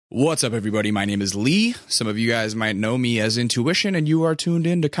What's up, everybody? My name is Lee. Some of you guys might know me as Intuition, and you are tuned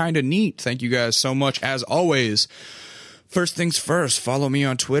in to Kinda Neat. Thank you guys so much, as always. First things first, follow me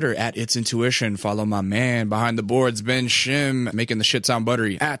on Twitter at It's Intuition. Follow my man behind the boards, Ben Shim, making the shit sound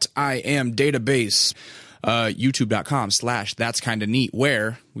buttery, at I Am Database. YouTube.com/That's Kinda Neat,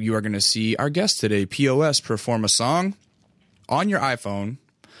 where you are going to see our guest today, POS, perform a song on your iPhone.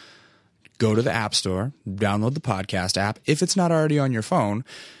 Go to the App Store, download the podcast app. If it's not already on your phone,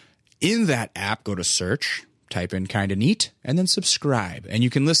 in that app, go to search, type in Kinda Neat, and then subscribe. And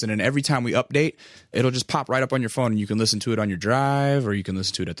you can listen. And every time we update, it'll just pop right up on your phone, and you can listen to it on your drive, or you can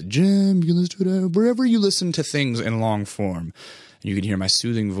listen to it at the gym. You can listen to it wherever you listen to things in long form. You can hear my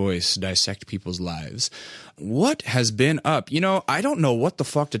soothing voice dissect people's lives. What has been up? You know, I don't know what the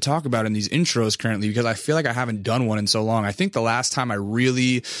fuck to talk about in these intros currently because I feel like I haven't done one in so long. I think the last time I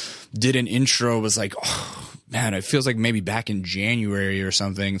really did an intro was like, oh, man, it feels like maybe back in January or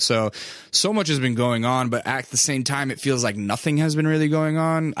something. So much has been going on, but at the same time, it feels like nothing has been really going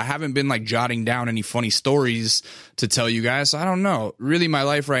on. I haven't been like jotting down any funny stories to tell you guys. So I don't know. Really, my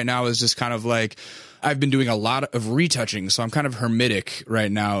life right now is just kind of like, I've been doing a lot of retouching, so I'm kind of hermetic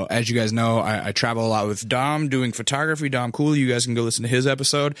right now. As you guys know, I travel a lot with Dom doing photography. Dom Cooley, you guys can go listen to his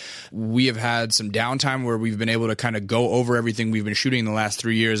episode. We have had some downtime where we've been able to kind of go over everything we've been shooting in the last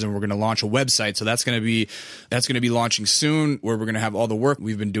 3 years, and we're going to launch a website. So that's going to be launching soon, where we're going to have all the work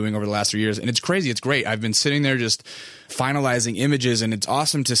we've been doing over the last 3 years. And it's crazy. It's great. I've been sitting there just finalizing images, and it's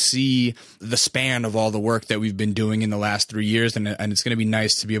awesome to see the span of all the work that we've been doing in the last 3 years. And it's going to be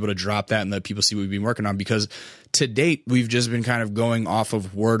nice to be able to drop that and let people see what we've been working on, because to date we've just been kind of going off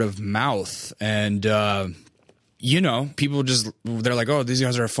of word of mouth, and you know, people they're like, oh, these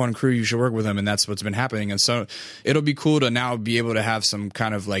guys are a fun crew, you should work with them, and that's what's been happening. And so it'll be cool to now be able to have some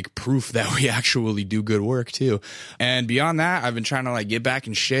kind of like proof that we actually do good work too. And beyond that, I've been trying to like get back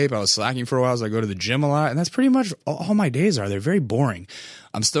in shape. I was slacking for a while, so I go to the gym a lot, and that's pretty much all my days are. They're very boring.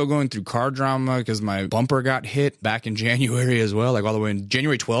 I'm still going through car drama because my bumper got hit back in January as well, like all the way in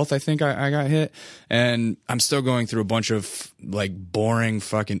January 12th, I think I got hit. And I'm still going through a bunch of like boring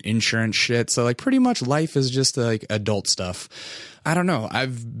fucking insurance shit. So like pretty much life is just like adult stuff. I don't know.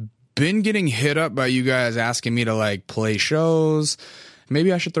 I've been getting hit up by you guys asking me to like play shows.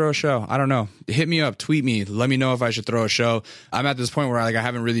 Maybe I should throw a show. I don't know. Hit me up, tweet me, let me know if I should throw a show. I'm at this point where I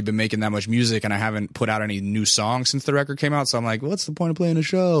haven't really been making that much music, and I haven't put out any new songs since the record came out. So I'm like, what's the point of playing a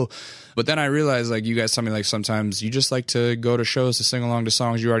show? But then I realized, like, you guys tell me like sometimes you just like to go to shows to sing along to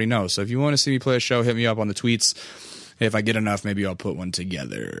songs you already know. So if you want to see me play a show, hit me up on the tweets. If I get enough, maybe I'll put one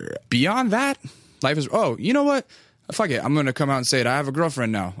together. Beyond that, life is, oh, you know what? Fuck it. I'm going to come out and say it. I have a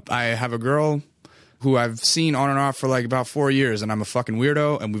girlfriend now. I have a girl who I've seen on and off for like about 4 years, and I'm a fucking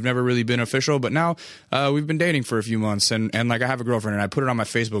weirdo, and we've never really been official, but now we've been dating for a few months, and like I have a girlfriend, and I put it on my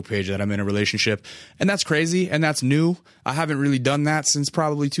Facebook page that I'm in a relationship, and that's crazy, and that's new. I haven't really done that since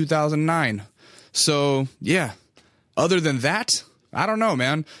probably 2009. So yeah, other than that, I don't know,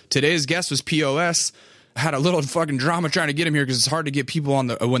 man. Today's guest was POS. Had a little fucking drama trying to get him here because it's hard to get people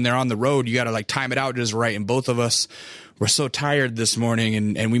when they're on the road. You got to like time it out just right, and both of us were so tired this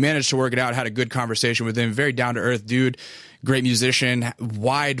morning, and we managed to work it out. Had a good conversation with him. Very down to earth dude, great musician,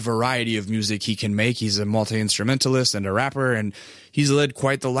 wide variety of music he can make. He's a multi-instrumentalist and a rapper, and he's led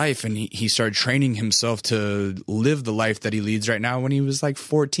quite the life, and he started training himself to live the life that he leads right now. When he was like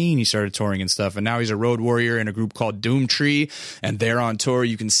 14, he started touring and stuff, and now he's a road warrior in a group called Doomtree, and they're on tour.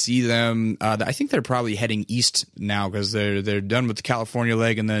 You can see them. I think they're probably heading east now because they're done with the California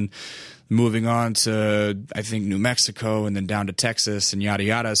leg, and then moving on to, I think, New Mexico, and then down to Texas and yada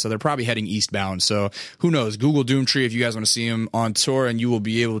yada. So they're probably heading eastbound. So who knows? Google Doomtree if you guys want to see them on tour, and you will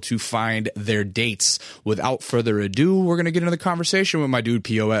be able to find their dates. Without further ado, we're going to get into the conversation with my dude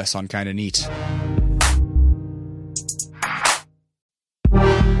POS on Kinda Neat.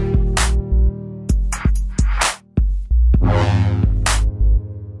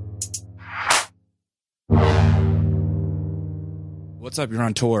 What's up? You're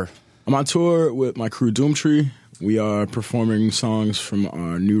on tour. I'm on tour with my crew Doomtree. We are performing songs from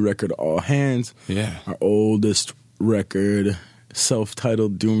our new record, All Hands. Yeah. Our oldest record,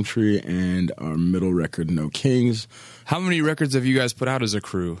 self-titled Doomtree, and our middle record, No Kings. How many records have you guys put out as a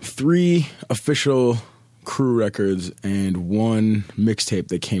crew? 3 official crew records and 1 mixtape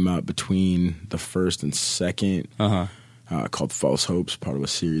that came out between the first and second, called False Hopes, part of a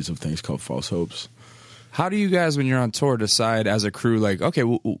series of things called False Hopes. How do you guys, when you're on tour, decide as a crew, like, okay,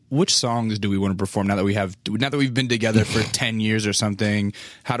 which songs do we want to perform now that we've been together for 10 years or something?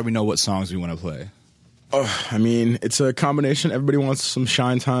 How do we know what songs we want to play? I mean, it's a combination. Everybody wants some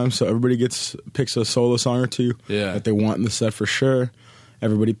shine time, so everybody picks a solo song or two that they want in the set for sure.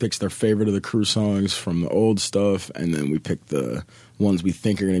 Everybody picks their favorite of the crew songs from the old stuff, and then we pick the ones we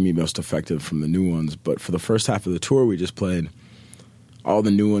think are going to be most effective from the new ones. But for the first half of the tour, we just played all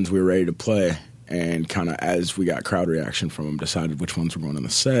the new ones we were ready to play, and kind of as we got crowd reaction from them, decided which ones were going on the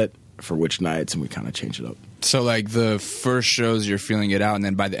set for which nights, and we kind of changed it up. So, like, the first shows, you're feeling it out, and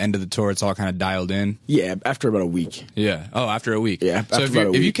then by the end of the tour, it's all kind of dialed in? Yeah, after about a week. Yeah. Oh, after a week. Yeah, so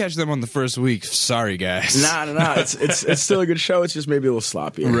if you catch them on the first week, sorry, guys. Nah. It's still a good show. It's just maybe a little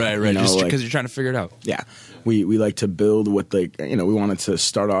sloppy. Right. Just because you're trying to figure it out. Yeah. We like to build what we wanted to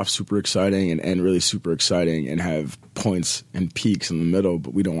start off super exciting and end really super exciting and have points and peaks in the middle,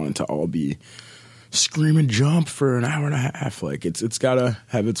 but we don't want it to all be scream and jump for an hour and a half. Like it's got to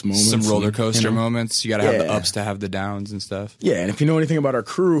have its moments. Some roller coaster moments. You got to have the ups to have the downs and stuff. Yeah, and if you know anything about our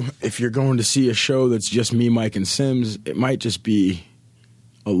crew, if you're going to see a show that's just me, Mike, and Sims, it might just be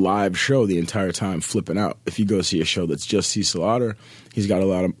a live show the entire time, flipping out. If you go see a show that's just Cecil Otter, he's got a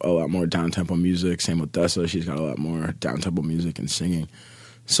lot more down-tempo music. Same with Dessa. She's got a lot more down-tempo music and singing.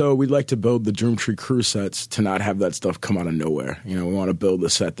 So we'd like to build the Doomtree crew sets to not have that stuff come out of nowhere. We want to build a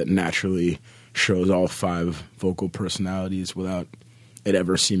set that naturally shows all 5 vocal personalities without it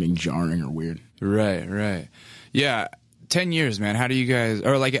ever seeming jarring or weird. Right. Yeah, 10 years, man. How do you guys,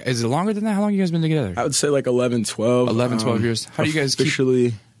 or like, is it longer than that? How long have you guys been together? I would say like 11, 12. 11, 12 years. How do you guys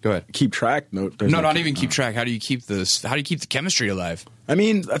officially go ahead. Keep track? No, not even keep track. How do you keep this? How do you keep the chemistry alive? I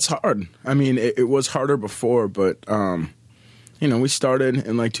mean, that's hard. I mean, it was harder before, but, we started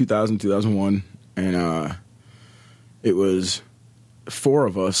in like 2000, 2001, and it was 4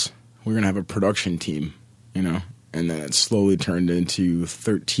 of us. We're going to have a production team, and then it slowly turned into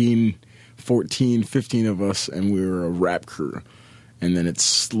 13, 14, 15 of us, and we were a rap crew. And then it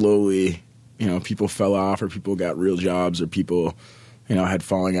slowly, people fell off or people got real jobs or people, had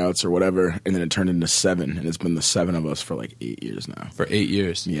falling outs or whatever, and then it turned into 7, and it's been the 7 of us for like 8 years now. For 8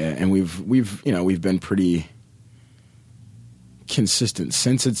 years. Yeah, and we've been pretty consistent.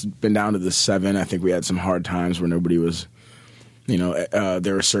 Since it's been down to the 7, I think we had some hard times where nobody was...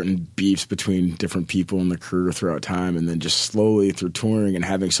 there were certain beefs between different people in the crew throughout time, and then just slowly through touring and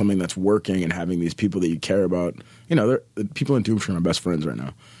having something that's working and having these people that you care about. The people in Doomtree are my best friends right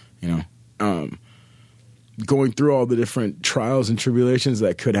now. Going through all the different trials and tribulations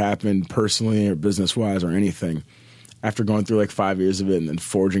that could happen personally or business-wise or anything. After going through like 5 years of it and then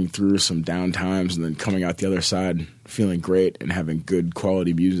forging through some down times and then coming out the other side feeling great and having good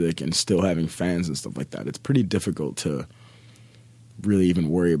quality music and still having fans and stuff like that, it's pretty difficult to really even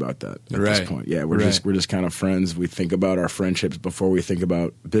worry about that at this point. Yeah, we're just kind of friends. We think about our friendships before we think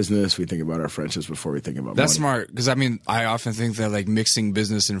about business. We think about our friendships before we think about That's money. Smart, because I often think that like mixing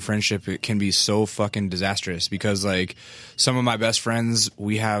business and friendship, it can be so fucking disastrous, because like some of my best friends,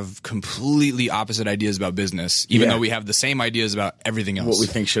 we have completely opposite ideas about business, even though we have the same ideas about everything else. What we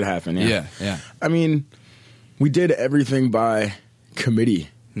think should happen. Yeah. I mean, we did everything by committee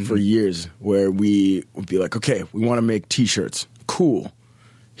for years, where we would be like, okay, we want to make T-shirts. Cool.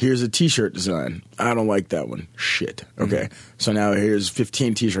 Here's a T-shirt design. I don't like that one. Shit. Okay. So now here's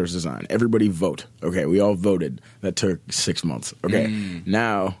 15 T-shirts design. Everybody vote. Okay. We all voted. That took 6 months. Okay.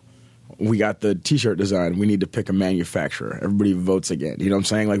 Now we got the T-shirt design. We need to pick a manufacturer. Everybody votes again. You know what I'm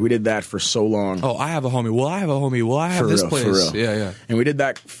saying? Like we did that for so long. Oh, I have a homie. Well, I have a homie. Well, I have this place. For real. Yeah. And we did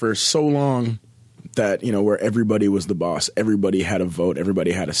that for so long that, where everybody was the boss. Everybody had a vote.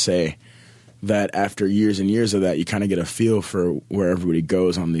 Everybody had a say. That after years and years of that, you kind of get a feel for where everybody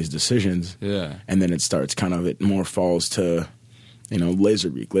goes on these decisions. Yeah. And then it starts it more falls to,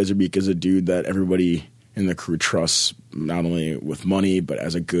 Laserbeak. Laserbeak is a dude that everybody in the crew trusts, not only with money, but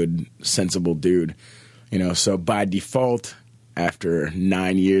as a good, sensible dude. So by default, after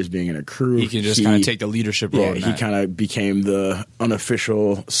 9 years being in a crew, he can just kind of take the leadership role. Yeah, he kind of became the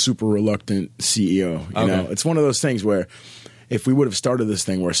unofficial, super reluctant CEO. You know, it's one of those things where if we would have started this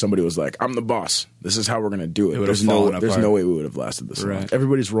thing where somebody was like, I'm the boss, this is how we're going to do it, there's no way we would have lasted this long.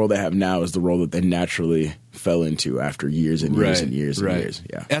 Everybody's role they have now is the role that they naturally fell into after years and years and years and years.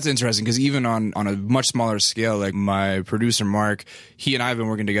 Yeah, that's interesting, because even on a much smaller scale, like my producer Mark, he and I have been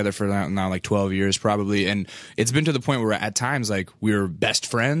working together for now like 12 years probably, and it's been to the point where at times like we were best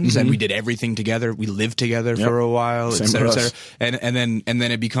friends and we did everything together. We lived together for a while, et cetera. And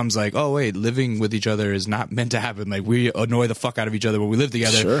then it becomes like, oh wait, living with each other is not meant to happen. Like we annoy the fuck out of each other when we live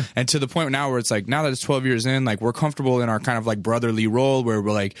together, and to the point now where it's like, now that it's 12 years in, like we're comfortable in our kind of like brotherly role where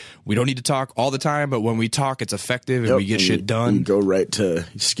we're like, we don't need to talk all the time, but when we talk, it's effective and we get shit done. You go right to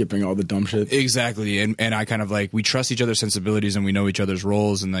skipping all the dumb shit. Exactly. And I kind of like, we trust each other's sensibilities and we know each other's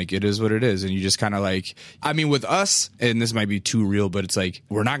roles, and like, it is what it is. And you just kind of like, I mean, with us, and this might be too real, but it's like,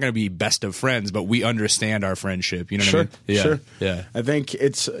 we're not going to be best of friends, but we understand our friendship. You know what I mean? Yeah. Sure. Yeah. I think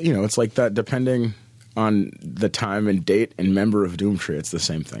it's, it's like that depending on the time and date and member of Doomtree, it's the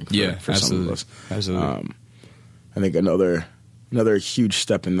same thing for some of us. Absolutely. I think another huge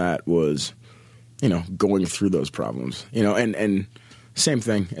step in that was, going through those problems, and same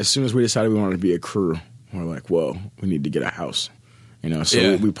thing. As soon as we decided we wanted to be a crew, we're like, whoa, we need to get a house.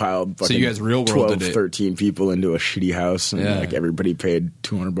 So we piled fucking you guys real world 12, 13 people into a shitty house, and like everybody paid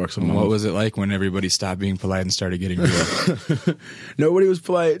 $200 a month. What was it like when everybody stopped being polite and started getting real? Nobody was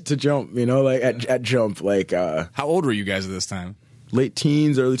polite to Jump, like at Jump. Like, how old were you guys at this time? Late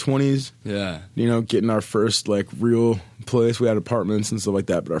teens, early 20s. Yeah. Getting our first like real place. We had apartments and stuff like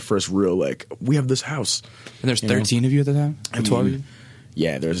that, but our first real we have this house. And there's 13 of you at the time? 12 of you?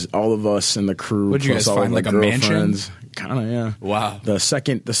 Yeah, there's all of us in the crew. What did you guys find, like a mansion? Kind of, yeah. Wow. The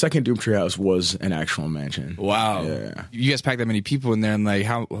second Doomtree house was an actual mansion. Wow. Yeah. You guys packed that many people in there, and like,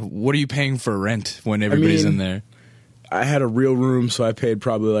 what are you paying for rent when everybody's in there? I had a real room, so I paid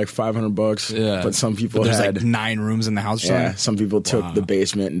probably like $500. Yeah. But some people there's had like 9 rooms in the house. Yeah. Some people took the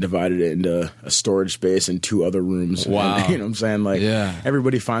basement and divided it into a storage space and 2 other rooms. Wow. And, you know what I'm saying? Like,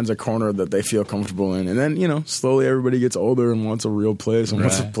 everybody finds a corner that they feel comfortable in, and then slowly everybody gets older and wants a real place and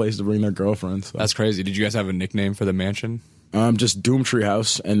wants a place to bring their girlfriends. So. That's crazy. Did you guys have a nickname for the mansion? Just Doomtree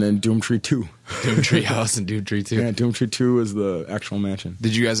House and then Doomtree 2. Doomtree House and Doomtree 2. Yeah, Doomtree 2 is the actual mansion.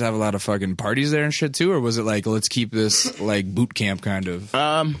 Did you guys have a lot of fucking parties there and shit too, or was it like, let's keep this like boot camp kind of?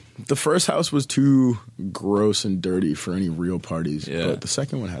 The first house was too gross and dirty for any real parties, but the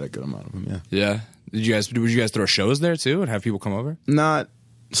second one had a good amount of them. Yeah. Yeah. Would you guys throw shows there too and have people come over? Not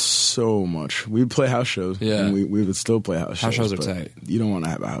so much. We'd play house shows. Yeah. And we would still play house shows. House shows are tight. You don't want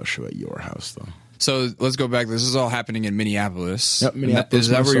to have a house show at your house though. So let's go back. This is all happening in Minneapolis. Yep, Minneapolis. Is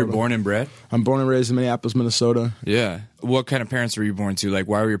that Minnesota. where you're born and bred? I'm born and raised in Minneapolis, Minnesota. Yeah. What kind of parents were you born to? Like,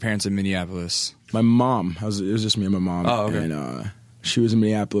 why were your parents in Minneapolis? My mom. It was just me and my mom. Oh, okay. And she was in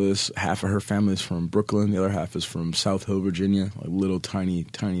Minneapolis. Half of her family is from Brooklyn. The other half is from South Hill, Virginia. Like little tiny,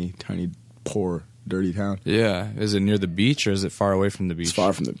 poor, dirty town. Yeah. Is it near the beach or is it far away from the beach? It's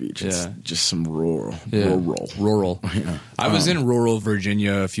far from the beach. It's just some rural. Rural. Yeah. I was in rural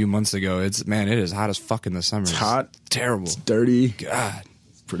Virginia a few months ago. It is hot as fuck in the summer. It's hot. Terrible. It's dirty. God.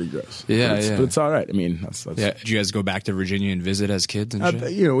 Pretty gross. Yeah, but it's all right. I mean, that's yeah. Did you guys go back to Virginia and visit as kids and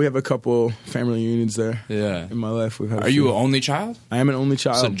shit? We have a couple family reunions there. Yeah. In my life, we've had. Are you an only child? I am an only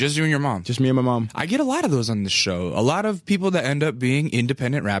child. So just you and your mom? Just me and my mom. I get a lot of those on this show. A lot of people that end up being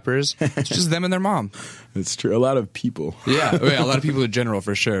independent rappers. It's just them and their mom. It's true. A lot of people. Yeah, a lot of people in general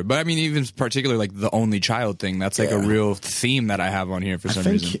for sure. But I mean, even particularly like the only child thing. That's like a real theme that I have on here for some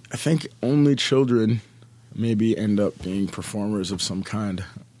reason. I think only children maybe end up being performers of some kind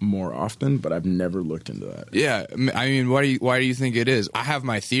more often, but I've never looked into that. Yeah, I mean, why do you think it is? I have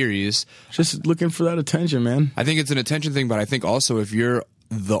my theories. Just looking for that attention, man. I think it's an attention thing, but I think also if you're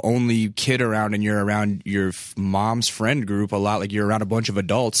the only kid around and you're around your mom's friend group a lot, like you're around a bunch of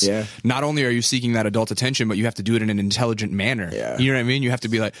adults, not only are you seeking that adult attention, but you have to do it in an intelligent manner. Yeah. You know what I mean? You have to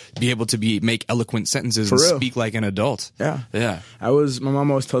be able to make eloquent sentences and speak like an adult. Yeah. Yeah. My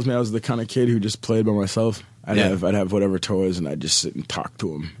mom always tells me I was the kind of kid who just played by myself. I'd have whatever toys and I'd just sit and talk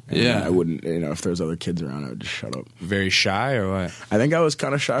to them. And I wouldn't, if there's other kids around, I would just shut up. Very shy or what? I think I was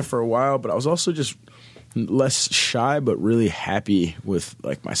kind of shy for a while, but I was also just less shy, but really happy with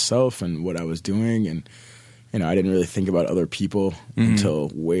like myself and what I was doing. And, I didn't really think about other people until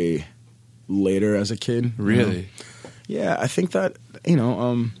way later as a kid. Really? Yeah. I think that,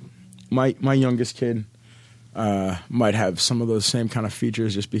 my youngest kid might have some of those same kind of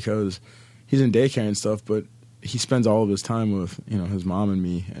features just because he's in daycare and stuff, but he spends all of his time with, his mom and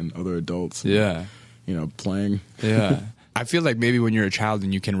me and other adults. And, playing. Yeah. I feel like maybe when you're a child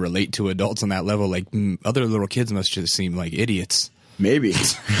and you can relate to adults on that level, like other little kids must just seem like idiots. Maybe.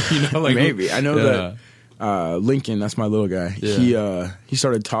 Maybe. I know that Lincoln, that's my little guy, he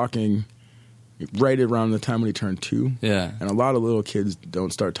started talking right around the time when he turned 2. Yeah. And a lot of little kids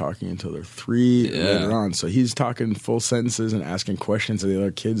don't start talking until they're 3 later on. So he's talking full sentences and asking questions to the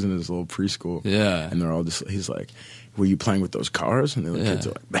other kids in his little preschool. Yeah. And they're all just, he's like, were you playing with those cars? And the other kids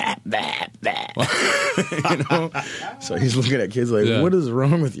are like, bah, bah, bah. So he's looking at kids like, what is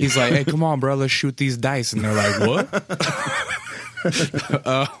wrong with you? He's like, hey, come on, bro, let's shoot these dice. And they're like, what?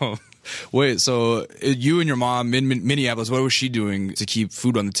 Oh. Wait, so you and your mom in Minneapolis, what was she doing to keep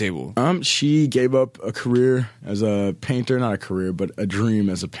food on the table? She gave up a career as a painter, not a career, but a dream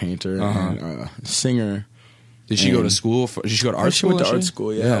as a painter and a singer. Did she go to school? Did she go to art school? She went to art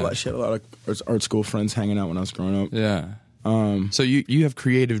school, yeah. She had a lot of art school friends hanging out when I was growing up. Yeah. So you have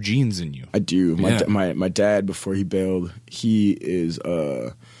creative genes in you. I do. My dad, before he bailed, he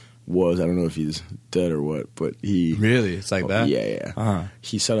was, I don't know if he's dead or what, but he... Really? It's like that? Yeah.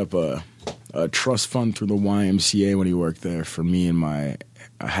 He set up a trust fund through the YMCA when he worked there for me and my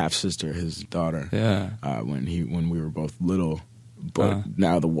half-sister, his daughter. Yeah. When we were both little. But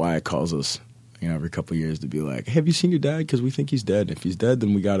now the Y calls us, every couple of years to be like, have you seen your dad? Because we think he's dead. If he's dead,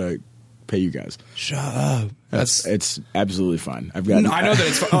 then we got to pay you guys. Shut up. It's absolutely fine. I know that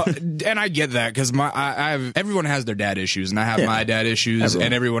it's fine. And I get that because everyone has their dad issues, and I have my dad issues, everyone.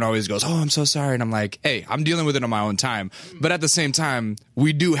 And everyone always goes, "Oh, I'm so sorry," and I'm like, "Hey, I'm dealing with it on my own time." But at the same time,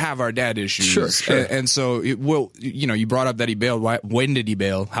 we do have our dad issues. Sure. And so, you brought up that he bailed. When did he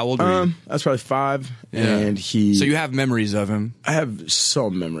bail? How old were you? I was probably 5, and he. So you have memories of him? I have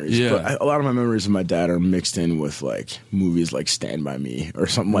some memories, but a lot of my memories of my dad are mixed in with like movies like Stand By Me or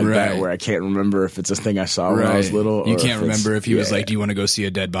something like that, where I can't remember if it's a thing I saw when I was little. You can't remember if he was like, "Do you want to go see a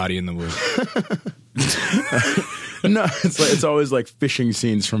dead body in the woods?" No, it's always like fishing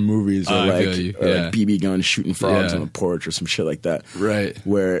scenes from movies or like BB guns shooting frogs on the porch or some shit like that. Right.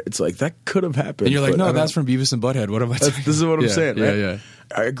 Where it's like that could have happened. And you're like, no, that's from Beavis and Butthead. What am I saying? This is what I'm saying, right? Yeah.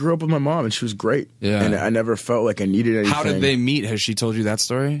 I grew up with my mom and she was great. Yeah. And I never felt like I needed anything. How did they meet? Has she told you that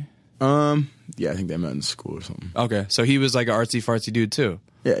story? Yeah, I think they met in school or something. Okay. So he was like an artsy fartsy dude too.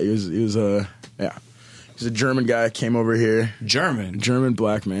 Yeah, he was He's a German guy, came over here. German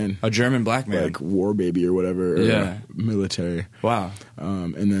black man. A German black man. Like war baby or whatever. Or military. Wow.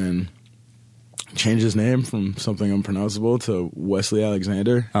 And then changed his name from something unpronounceable to Wesley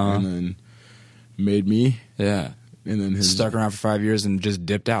Alexander. And then made me. Yeah. And then stuck around for 5 years and just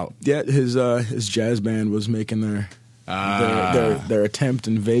dipped out. Yeah, his jazz band was making their attempt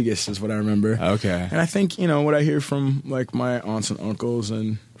in Vegas is what I remember. Okay. And I think, what I hear from like my aunts and uncles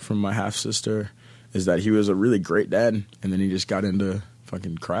and from my half sister is that he was a really great dad, and then he just got into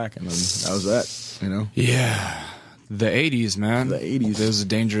fucking crack, and then that was that, Yeah. The 80s, man. The 80s. It was a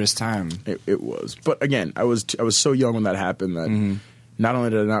dangerous time. It was. But again, I was so young when that happened that not only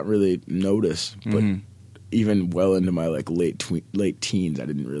did I not really notice, but even well into my like late teens, I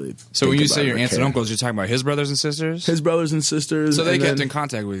didn't really. So when you say your aunts and uncles, you're talking about his brothers and sisters? His brothers and sisters. So they kept in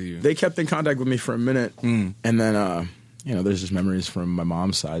contact with you? They kept in contact with me for a minute, and then there's just memories from my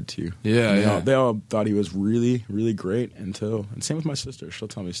mom's side too. Yeah, They all thought he was really, really great and same with my sister. She'll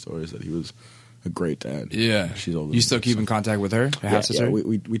tell me stories that he was a great dad. Yeah. She's older. You still keep in contact with her? Yeah,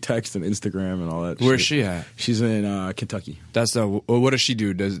 we text and Instagram and all that. Where's she at? She's in Kentucky. What does she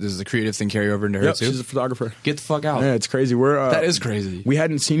do? Does the creative thing carry over into her too? She's a photographer. Get the fuck out. Yeah, it's crazy. That is crazy. We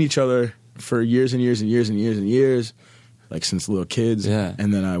hadn't seen each other for years and years and years and years and years, like since little kids. Yeah.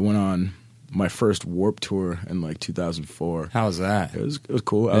 And then I went on my first Warp tour in like 2004. How was that? It was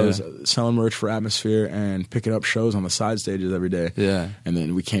cool. I was selling merch for Atmosphere and picking up shows on the side stages every day. Yeah. And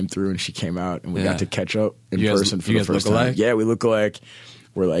then we came through and she came out and we got to catch up in person for the first time. Alike? Yeah, we look alike.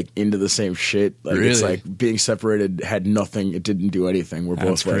 We're like into the same shit. Like really? It's like being separated had nothing. It didn't do anything. We're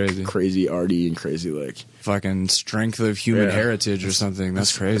both like crazy arty and crazy like fucking strength of human heritage or something.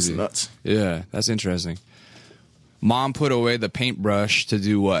 That's crazy. That's nuts. Yeah, that's interesting. Mom put away the paintbrush to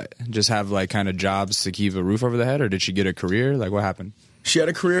do what? Just have like kind of jobs to keep a roof over the head, or did she get a career? Like what happened? She had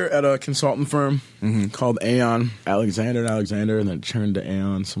a career at a consultant firm called Aon, Alexander, and then turned to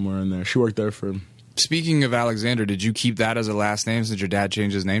Aon somewhere in there. She worked there for. Speaking of Alexander, did you keep that as a last name since your dad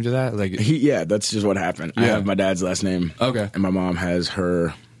changed his name to that? Like, that's just what happened. I have my dad's last name. Okay. And my mom has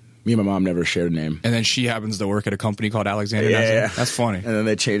her. Me and my mom never shared a name. And then she happens to work at a company called Alexander. Yeah. That's funny. And then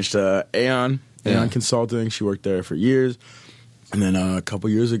they changed to Aon Consulting. She worked there for years. And then a couple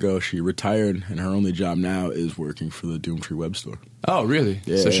years ago, she retired, and her only job now is working for the Doomtree web store. Oh, really?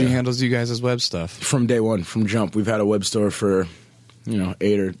 Yeah, so she handles you guys' web stuff? From day one, from jump. We've had a web store for,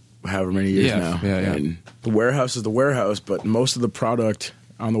 8 or however many years now. Yeah. And the warehouse is the warehouse, but most of the product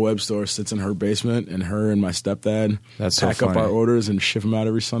on the web store sits in her basement, and her and my stepdad pack up our orders and ship them out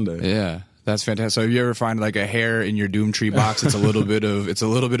every Sunday. Yeah. That's fantastic. So if you ever find like a hair in your Doomtree box, it's a little bit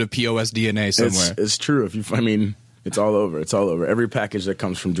of POS DNA somewhere. It's true. It's all over. It's all over. Every package that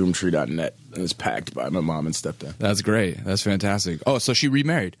comes from Doomtree.net is packed by my mom and stepdad. That's great. That's fantastic. Oh, so she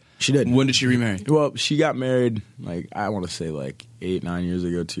remarried. She did. When did she remarry? Well, she got married, I want to say 8-9 years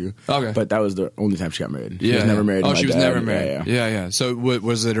ago too. Okay. But that was the only time she got married. She was never married to my dad. Oh, she was never married. Yeah. So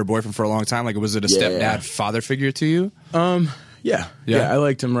was it her boyfriend for a long time? Like, was it a stepdad father figure to you? Yeah. Yeah? I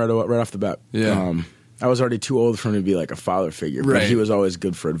liked him right off the bat. Yeah. I was already too old for him to be like a father figure, but Right. he was always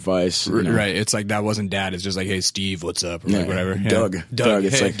good for advice. You know? Right. It's like that wasn't dad. It's just like, hey, Steve, what's up? Or like whatever. Yeah. Doug.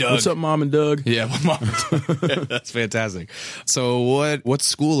 It's Hey, like, Doug. what's up, Mom and Doug? Yeah, my mom. That's fantastic. So what's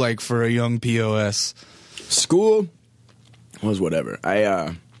school like for a young POS? School was whatever.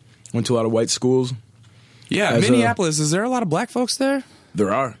 I went to a lot of white schools. Yeah, As a- Minneapolis. Is there a lot of black folks there?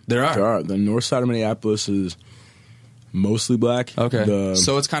 There are. The north side of Minneapolis is mostly black. Okay.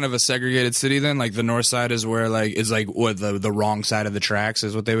 So it's kind of a segregated city then? Like the north side is where like is like what the wrong side of the tracks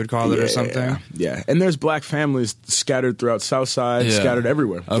is what they would call it or something? Yeah. And there's black families scattered throughout south side, Yeah. scattered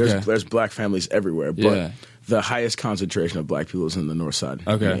everywhere. Okay. There's black families everywhere. But Yeah. the highest concentration of black people is in the north side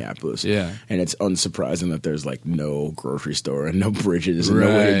of Minneapolis. Yeah. And it's unsurprising that there's like no grocery store and no bridges and no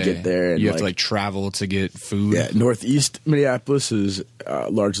way to get there. And you have to like travel to get food. Yeah, northeast Minneapolis is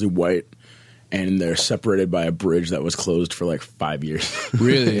largely white, and they're separated by a bridge that was closed for like 5 years.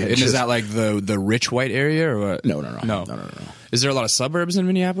 Really? Yeah, And is that like the rich white area or what? No. Is there a lot of suburbs in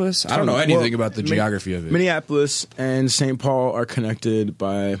Minneapolis? I don't know anything about the geography of it. Minneapolis and St. Paul are connected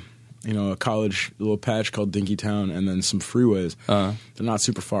by, a college little patch called Dinkytown, and then some freeways. They're not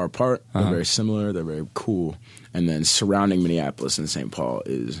super far apart. They're very similar. They're very cool. And then surrounding Minneapolis and St. Paul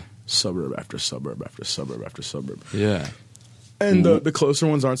is suburb after suburb after suburb after suburb. Yeah. And the closer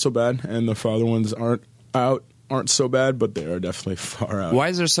ones aren't so bad, and the farther ones aren't so bad, but they are definitely far out. Why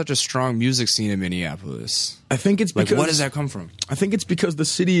is there such a strong music scene in Minneapolis? I think it's Like, because what does that come from? I think it's because the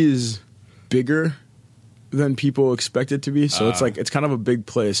city is bigger than people expect it to be. So it's kind of a big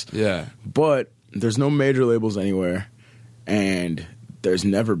place. Yeah. But there's no major labels anywhere, and there's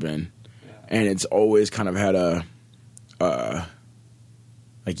never been, and it's always kind of had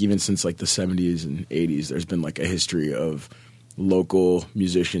like even since like the 70s and 80s, there's been like a history of local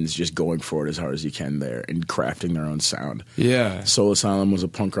musicians just going for it as hard as you can there and crafting their own sound. Yeah. Soul Asylum was a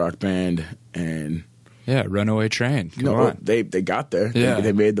punk rock band, and Yeah, Runaway Train. Come on. they got there. Yeah.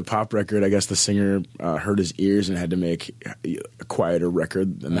 They made the pop record. I guess the singer hurt his ears and had to make a quieter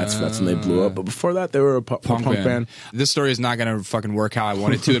record, and that's when they blew up. But before that, they were a punk band. This story is not going to fucking work how I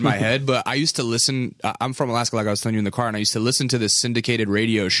want it to in my head, but I used to listen. I'm from Alaska, like I was telling you in the car, and I used to listen to this syndicated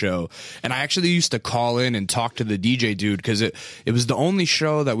radio show. And I actually used to call in and talk to the DJ dude because it was the only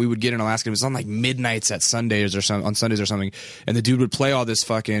show that we would get in Alaska. It was on like midnights at Sundays or on Sundays or something. And the dude would play all this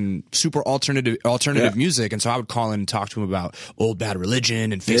fucking super alternative music. And so I would call in and talk to him about Old Bad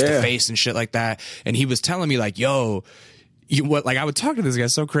Religion and Face to Face and shit like that. And he was telling me like, yo, like I would talk to this guy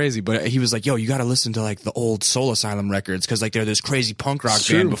so crazy, but he was like, yo, you got to listen to like the old Soul Asylum records because like they're this crazy punk rock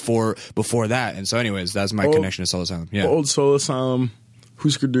band before that. And so anyways, that's my connection to Soul Asylum. Yeah. Old Soul Asylum,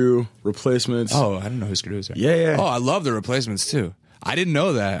 Husker Du, Replacements. Oh, I didn't know Husker Du was there. Yeah. Oh, I love the Replacements too. I didn't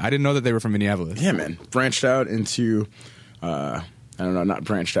know that. I didn't know that they were from Minneapolis. Yeah, man. Branched out into, I don't know, not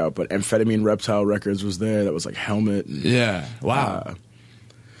branched out, but Amphetamine Reptile Records was there. That was like Helmet. And, yeah. Wow.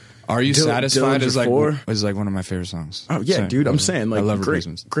 Are You Satisfied is like one of my favorite songs. Oh, yeah, dude. I'm saying, like, I love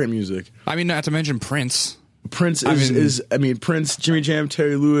great music. I mean, not to mention Prince. Prince Prince, Jimmy Jam,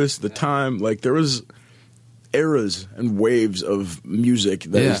 Terry Lewis, The Time. Like, there was eras and waves of music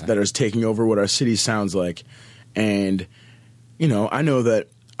that is taking over what our city sounds like. And, I know that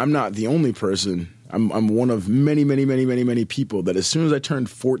I'm not the only person. I'm one of many, many, many, many, many people that as soon as I turned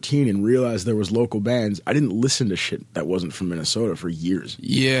 14 and realized there was local bands, I didn't listen to shit that wasn't from Minnesota for years.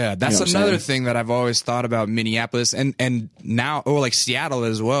 Yeah, that's another thing that I've always thought about Minneapolis and now, or like Seattle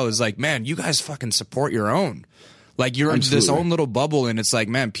as well, is like, man, you guys fucking support your own. Like you're in this own little bubble, and it's like,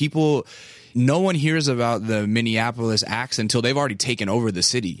 man, no one hears about the Minneapolis acts until they've already taken over the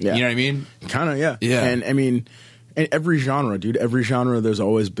city. Yeah. You know what I mean? Kind of, yeah. Yeah. And I mean, in every genre, dude, there's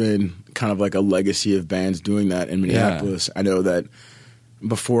always been kind of like a legacy of bands doing that in Minneapolis. Yeah. I know that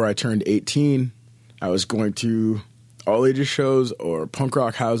before I turned 18, I was going to all ages shows or punk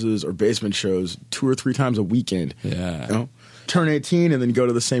rock houses or basement shows 2 or 3 times a weekend. Yeah. Turn 18 and then go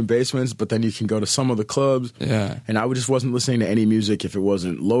to the same basements, but then you can go to some of the clubs. Yeah. And I just wasn't listening to any music if it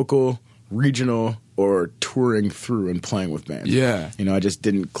wasn't local, regional, or touring through and playing with bands. Yeah. I just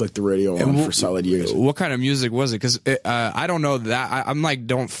didn't click the radio on for solid years. What kind of music was it? Because I don't know that. I'm like,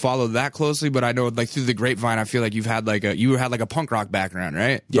 don't follow that closely, but I know like through the grapevine, I feel like you had like a punk rock background,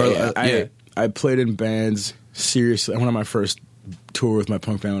 right? Yeah. I played in bands, seriously. I went on my first tour with my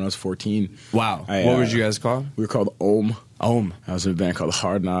punk band when I was 14. Wow. What were you guys called? We were called Ohm. Ohm. I was in a band called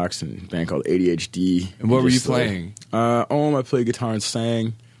Hard Knocks and a band called ADHD. And what were you playing? Ohm, I played guitar and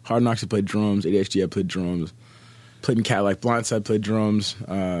sang. Hard Knocks, I played drums. ADHD, I played drums. Played in Cadillac Blindside, played drums.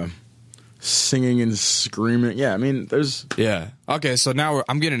 singing and screaming. Yeah, I mean, there's Yeah. Okay, so now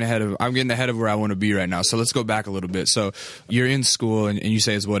I'm getting ahead of where I want to be right now. So let's go back a little bit. So you're in school and you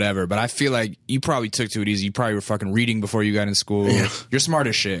say it's whatever, but I feel like you probably took to it easy. You probably were fucking reading before you got in school. Yeah. You're smart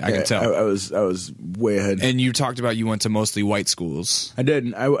as shit. I can tell. I was way ahead. And you talked about you went to mostly white schools. I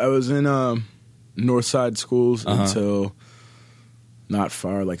did. I was in North Side schools until not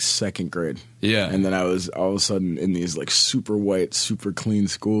far, like second grade. Yeah. And then I was all of a sudden in these like super white, super clean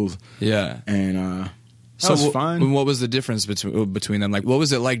schools. Yeah. And that was fine. What was the difference between them? Like, what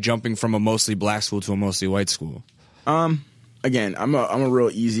was it like jumping from a mostly black school to a mostly white school? Again, I'm a real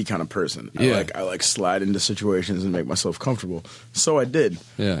easy kind of person. Yeah. I like slide into situations and make myself comfortable. So I did.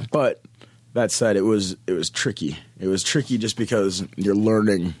 Yeah. But that said, it was tricky. It was tricky just because you're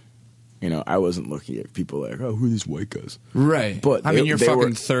learning. You know, I wasn't looking at people like, oh, who are these white guys? Right. But I mean, you're they fucking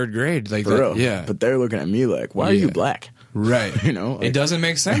were, third grade. Like for that. real. Yeah. But they're looking at me like, why are you black? Right. You know? Like, it doesn't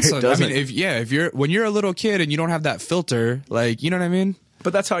make sense. It doesn't. I mean, when you're a little kid and you don't have that filter, like, you know what I mean?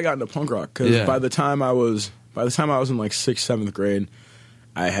 But that's how I got into punk rock. Because by the time I was in like 6th, 7th grade,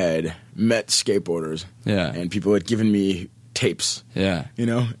 I had met skateboarders. Yeah. And people had given me tapes. Yeah. You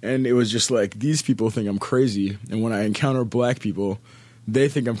know? And it was just like, these people think I'm crazy. And when I encounter black people, they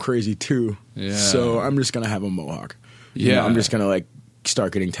think I'm crazy too. Yeah. So I'm just going to have a mohawk. Yeah. You know, I'm just going to like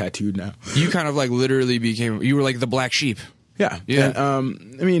start getting tattooed now. You kind of like literally you were like the black sheep. Yeah. Yeah.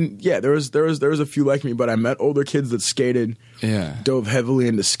 And, I mean, yeah, there was a few like me, but I met older kids that skated. Yeah. Dove heavily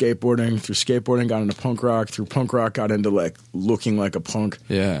into skateboarding. Through skateboarding, got into punk rock. Through punk rock, got into like looking like a punk.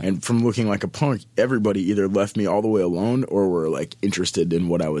 Yeah. And from looking like a punk, everybody either left me all the way alone or were like interested in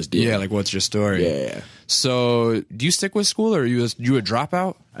what I was doing. Yeah, like what's your story? Yeah. So, do you stick with school or are you a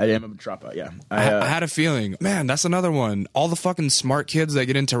dropout? I am a dropout, yeah. I had a feeling. Man, that's another one. All the fucking smart kids that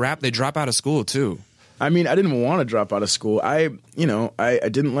get into rap, they drop out of school too. I mean, I didn't want to drop out of school. I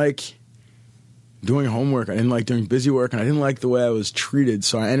didn't like doing homework. I didn't like doing busy work, and I didn't like the way I was treated.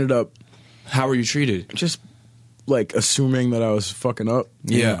 So I ended up How were you treated? just like assuming that I was fucking up.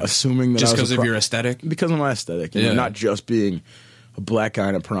 You know, assuming that just I was because of your aesthetic. because of my aesthetic. You know, Yeah. not just being a black guy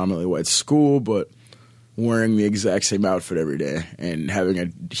in a predominantly white school, but wearing the exact same outfit every day and having a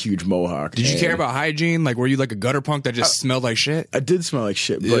huge mohawk. Did you And care about hygiene? Like, were you like a gutter punk that just smelled like shit? I did smell like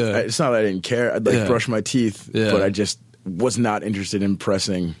shit, but Yeah. it's not that I didn't care. I'd like Yeah. brush my teeth, Yeah. but I just was not interested in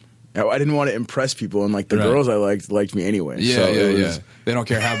impressing. I didn't want to impress people, and like the Right. girls I liked me anyway. Yeah, so yeah, it yeah. was, They don't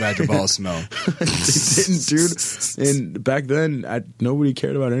care how bad your balls smell. They didn't, dude. And back then, nobody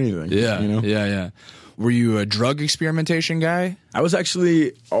cared about anything. Yeah, you know. yeah. Were you a drug experimentation guy? I was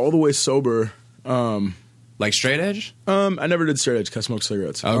actually all the way sober. Like straight edge? I never did straight edge because I smoked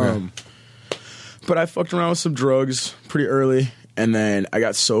cigarettes. Okay. But I fucked around with some drugs pretty early, and then I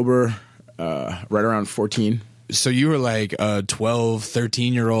got sober right around 14. So you were like a 12,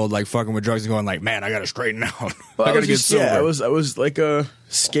 13-year-old like fucking with drugs and going like, man, I gotta straighten out. Well, I gotta get sober. Yeah, I was like a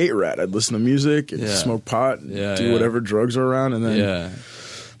skate rat. I'd listen to music, and Yeah. smoke pot, and Yeah, do yeah. whatever drugs were around, and then Yeah.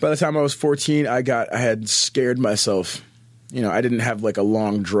 by the time I was 14, I had scared myself. You know, I didn't have like a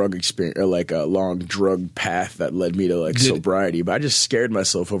long drug experience or like a long drug path that led me to like sobriety, but I just scared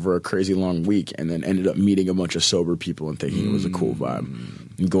myself over a crazy long week, and then ended up meeting a bunch of sober people and thinking it was a cool vibe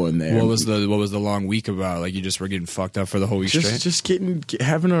and going there. What was the long week about? Like you just were getting fucked up for the whole week straight? just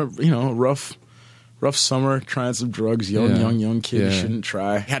having a rough summer, trying some drugs. Young kid, you shouldn't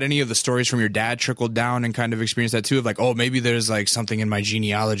try. Had any of the stories from your dad trickled down and kind of experienced that too? Of like, oh, maybe there's like something in my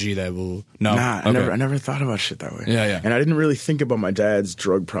genealogy that will no. Nah, Okay. I never thought about shit that way. Yeah. And I didn't really think about my dad's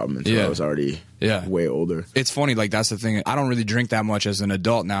drug problem until Yeah. I was already way older. It's funny, like that's the thing. I don't really drink that much as an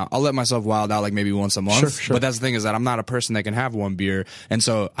adult now. I'll let myself wild out like maybe once a month. Sure. But that's the thing is that I'm not a person that can have one beer. And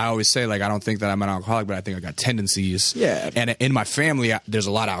so I always say like I don't think that I'm an alcoholic, but I think I got tendencies. Yeah. And in my family, there's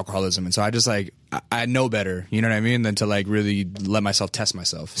a lot of alcoholism. And so I just like, I know better, you know what I mean, than to like really let myself test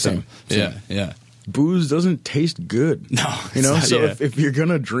myself. So, Same. Yeah. Booze doesn't taste good. No, you know. it's not, So yeah. if you're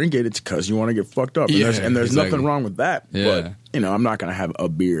gonna drink it, it's because you want to get fucked up. Yeah, And there's exactly. nothing wrong with that. Yeah. But you know, I'm not gonna have a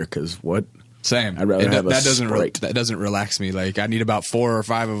beer because what? Same. I'd rather have a Sprite. That doesn't relax me. Like I need about 4 or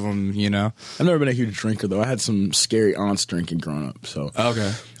 5 of them, you know. I've never been a huge drinker though. I had some scary aunts drinking growing up, so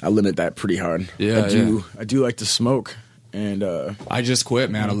Okay. I limit that pretty hard. Yeah, I do like to smoke, and I just quit,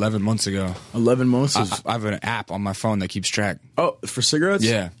 man, 11 months ago. 11 months is I have an app on my phone that keeps track. for cigarettes.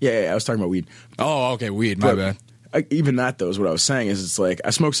 Yeah. I was talking about weed. Oh, okay, weed. My bad. Even that though is what I was saying. Is it's like I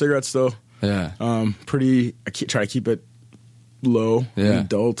smoke cigarettes still. Yeah. Try to keep it low. I'm Yeah. an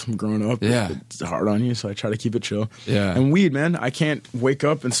adult. I'm growing up. Yeah. It's hard on you, so I try to keep it chill. Yeah. And weed, man, I can't wake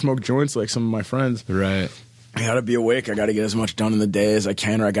up and smoke joints like some of my friends. Right. I gotta be awake. I gotta get as much done in the day as I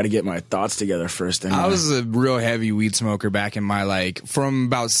can, or I gotta get my thoughts together first. And I was a real heavy weed smoker back in my, like, from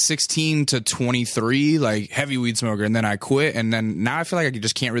about 16 to 23, like, heavy weed smoker, and then I quit, and then now I feel like I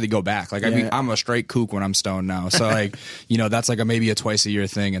just can't really go back. Like, I'm a straight kook when I'm stoned now, so, like, you know, that's, like, maybe a twice-a-year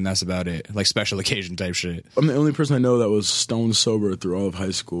thing, and that's about it. Like, special occasion type shit. I'm the only person I know that was stone sober through all of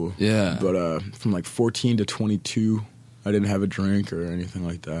high school. Yeah. But from, like, 14 to 22, I didn't have a drink or anything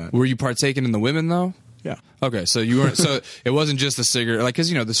like that. Were you partaking in the women, though? Yeah. Okay, so you weren't. So it wasn't just the cigarette, like, because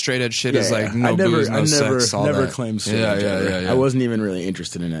you know the straight edge shit is like no booze, no sex, all never that. claimed Yeah. I wasn't even really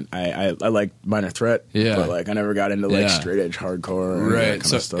interested in it. I liked Minor Threat, but like I never got into like straight edge hardcore. Or that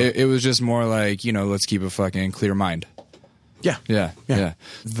kind of stuff. It was just more like, you know, let's keep a fucking clear mind. Yeah.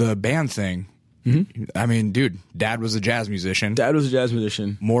 The band thing. Mm-hmm. I mean, dude, Dad was a jazz musician.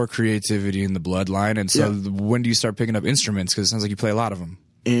 More creativity in the bloodline, and so when do you start picking up instruments? Because it sounds like you play a lot of them.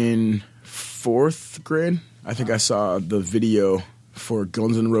 In 4th grade, I think I saw the video for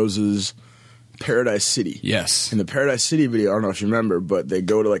Guns N' Roses' Paradise City. Yes. In the Paradise City video, I don't know if you remember, but they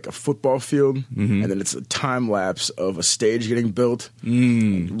go to like a football field, and then it's a time lapse of a stage getting built,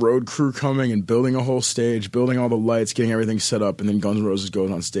 road crew coming and building a whole stage, building all the lights, getting everything set up, and then Guns N' Roses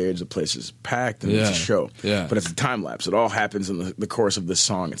goes on stage. The place is packed, and it's a show. Yeah. But it's a time lapse. It all happens in the course of this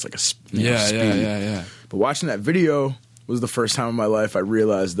song. It's like a speed. Yeah. But watching that video was the first time in my life I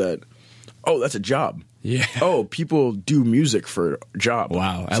realized that, oh, that's a job. Yeah. Oh, people do music for a job.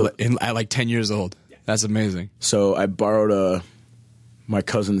 Wow. So, at like 10 years old. That's amazing. So I borrowed my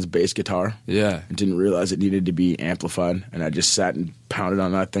cousin's bass guitar. Yeah. And didn't realize it needed to be amplified. And I just sat and pounded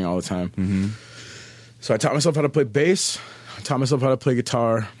on that thing all the time. Mm-hmm. So I taught myself how to play bass. I taught myself how to play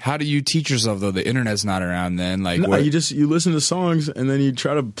guitar. How do you teach yourself, though? The internet's not around then. Like, no, you listen to songs and then you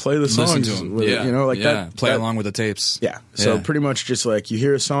try to play the songs. Listen to them. It, you know, like that. Play along with the tapes. Yeah. So pretty much just like you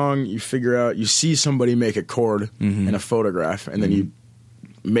hear a song, you figure out, you see somebody make a chord in a photograph, and then you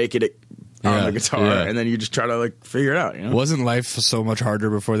make it on the guitar, and then you just try to like figure it out. You know? Wasn't life so much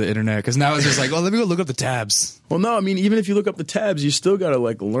harder before the internet? Because now it's just like, oh, let me go look up the tabs. Well, no, I mean, even if you look up the tabs, you still gotta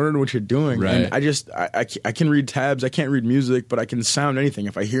like learn what you're doing. Right. And I can read tabs. I can't read music, but I can sound anything.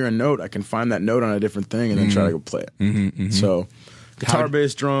 If I hear a note, I can find that note on a different thing and then try to go play it. So, guitar,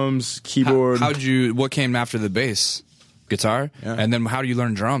 bass, drums, keyboard. What came after the bass? Guitar, and then how do you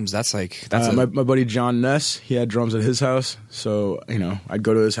learn drums? That's my buddy John Ness. He had drums at his house, so you know I'd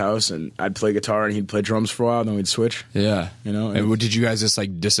go to his house and I'd play guitar and he'd play drums for a while. Then we'd switch. Yeah, you know. And did you guys just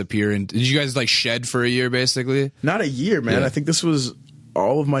like disappear? And did you guys like shed for a year basically? Not a year, man. I think this was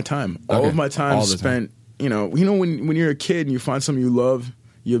all of my time. All of my time spent. You know when you're a kid and you find something you love,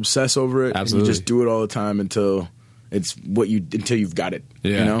 you obsess over it. Absolutely. And you just do it all the time until until you've got it.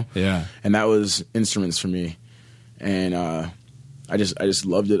 Yeah, you know. Yeah. And that was instruments for me. And I just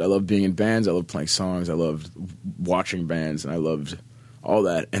loved it. I loved being in bands. I loved playing songs. I loved watching bands, and I loved all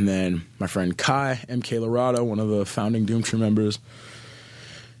that. And then my friend Kai, MK Larado, one of the founding Doomtree members,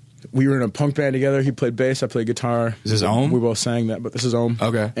 we were in a punk band together. He played bass. I played guitar. Is this Ohm? We both sang that, but this is Ohm.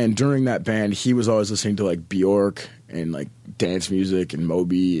 Okay. And during that band, he was always listening to like Bjork and like dance music and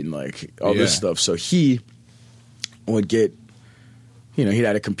Moby and like all this stuff. So he would get, you know, he'd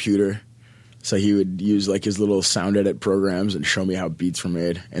had a computer. So he would use like his little sound edit programs and show me how beats were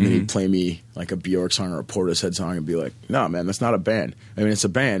made, and then he'd play me like a Bjork song or a Portishead song and be like, "No, man, that's not a band. I mean, it's a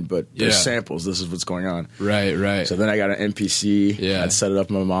band, but there's samples. This is what's going on." Right. So then I got an MPC. Yeah. I'd set it up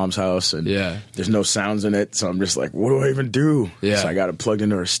in my mom's house, and there's no sounds in it, so I'm just like, "What do I even do?" Yeah. So I got it plugged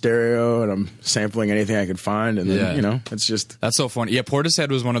into her stereo, and I'm sampling anything I could find, and then you know, it's just that's so funny. Yeah, Portishead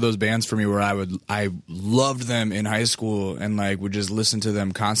was one of those bands for me where I loved them in high school and like would just listen to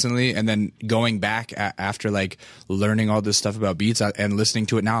them constantly, and then going back after like learning all this stuff about beats and listening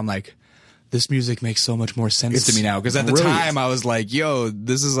to it now, I'm like, this music makes so much more sense to me now. Because at the time I was like, yo,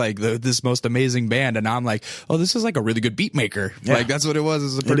 this is like this most amazing band, and now I'm like, oh, this is like a really good beat maker. Yeah. Like that's what it was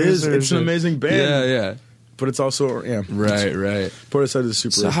as a producer. It is. It's an amazing band. Yeah. But it's also right. Portishead is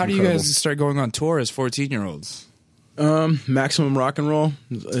super. So how do you incredible. guys start going on tour as 14-year-olds? Maximum Rock and Roll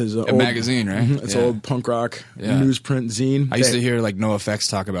is a magazine, right? It's old punk rock newsprint zine. I used to hear like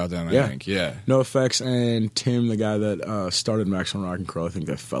NoFX talk about them. I think, NoFX and Tim, the guy that started Maximum Rock and Roll, I think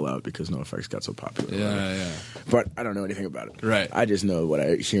they fell out because NoFX got so popular. Yeah. But I don't know anything about it. Right. I just know what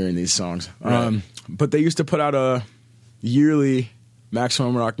I hear in these songs. Right. But they used to put out a yearly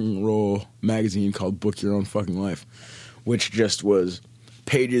Maximum Rock and Roll magazine called Book Your Own Fucking Life, which just was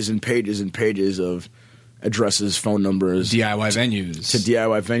pages and pages and pages of addresses, phone numbers, DIY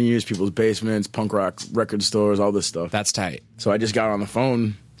venues, people's basements, punk rock record stores, all this stuff. That's tight. So I just got on the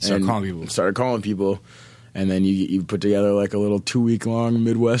phone Started and calling people, And then you put together like a little 2-week long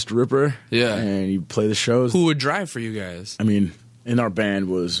Midwest Ripper. Yeah. And you play the shows. Who would drive for you guys? I mean, in our band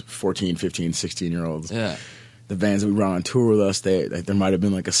was 14, 15, 16-year-olds. Yeah. The bands that we brought on tour with us, there might have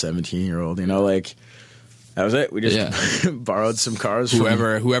been like a 17-year-old, you know, like that was it. We just borrowed some cars.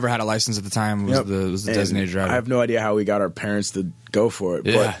 Whoever had a license at the time was the designated driver. I have no idea how we got our parents to go for it,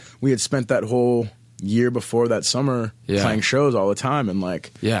 Yeah. but we had spent that whole year before that summer playing shows all the time and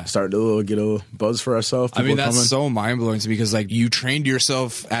started to get a little buzz for ourselves. I mean, that's so mind-blowing to me because like you trained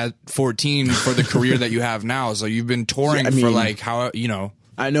yourself at 14 for the career that you have now. So you've been touring for like how, you know.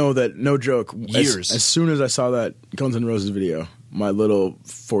 I know that, no joke, years. As soon as I saw that Guns N' Roses video, my little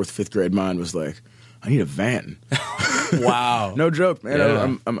 4th, 5th grade mind was like, I need a van. Wow. No joke, man.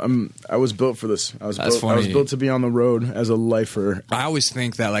 Yeah. I was built for this. I was funny. built to be on the road as a lifer. I always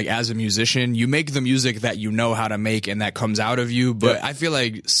think that like as a musician, you make the music that you know how to make and that comes out of you. But I feel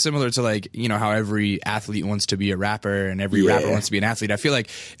like similar to like, you know, how every athlete wants to be a rapper and every rapper wants to be an athlete. I feel like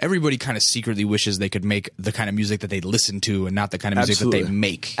everybody kind of secretly wishes they could make the kind of music that they listen to and not the kind of music that they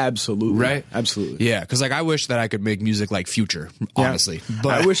make. Absolutely. Right? Absolutely. Yeah. Cause like I wish that I could make music like Future, honestly.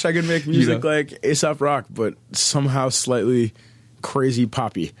 But I wish I could make music like A$AP Rock, but somehow slightly crazy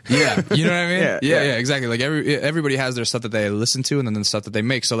poppy. Yeah, you know what I mean? Yeah. Exactly. Like everybody has their stuff that they listen to and then the stuff that they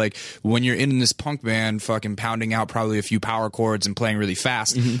make. So like when you're in this punk band fucking pounding out probably a few power chords and playing really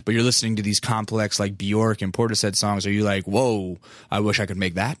fast, but you're listening to these complex like Bjork and Portishead songs, are you like, whoa, I wish I could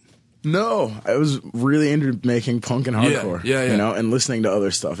make that? No, I was really into making punk and hardcore, you know, and listening to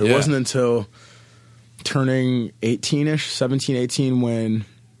other stuff. It wasn't until turning 18-ish, 17, 18, when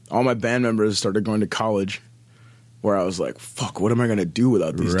all my band members started going to college, where I was like, fuck, what am I going to do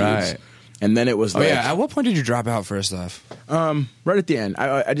without these dudes? And then it was like... at what point did you drop out first off? Right at the end.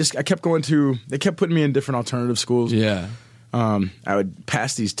 I kept going to... They kept putting me in different alternative schools. Yeah. I would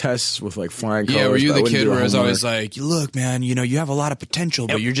pass these tests with like flying colors. Yeah, were you the kid where it's homework. always like, look, man, you know, you have a lot of potential,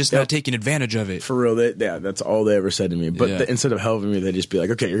 but you're just not taking advantage of it. For real, that's all they ever said to me. But instead of helping me, they'd just be like,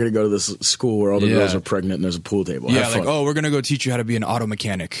 okay, you're going to go to this school where all the girls are pregnant and there's a pool table. Yeah, like, oh, we're going to go teach you how to be an auto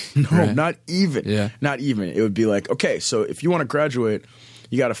mechanic. No, right? not even. Yeah. Not even. It would be like, okay, so if you want to graduate,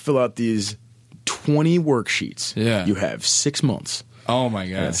 you got to fill out these 20 worksheets. Yeah. You have 6 months. Oh, my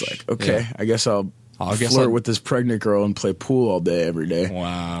gosh. And it's like, okay, I guess I'll flirt with this pregnant girl and play pool all day, every day.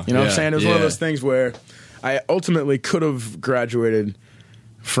 Wow. You know what I'm saying? It was one of those things where I ultimately could have graduated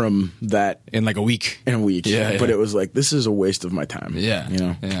from that in like a week. Yeah. But it was like, this is a waste of my time. Yeah. You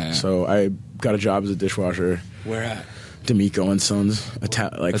know? Yeah. So I got a job as a dishwasher. Where at? D'Amico and Sons,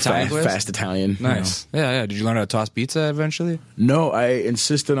 Italian fast Italian. Nice. You know? Yeah. Did you learn how to toss pizza eventually? No, I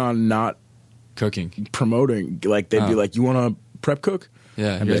insisted on not cooking, promoting. Like they'd be like, "You want to prep cook?"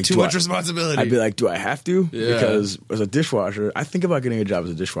 Yeah, I'd be like, too much responsibility. I'd be like, "Do I have to?" Yeah. Because as a dishwasher, I think about getting a job as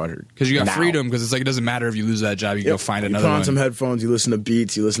a dishwasher because you got now. freedom. Because it's like it doesn't matter if you lose that job, you can go find another You put on one. some headphones, you listen to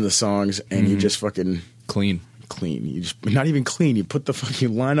beats, you listen to songs, and you just fucking clean. You just not even clean. You put you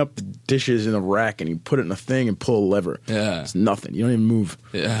line up the dishes in a rack and you put it in a thing and pull a lever. Yeah, it's nothing. You don't even move.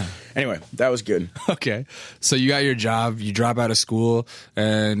 Yeah. Anyway, that was good. Okay, so you got your job, you drop out of school,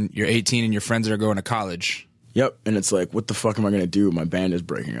 and you're 18, and your friends are going to college. Yep, and it's like, what the fuck am I going to do? My band is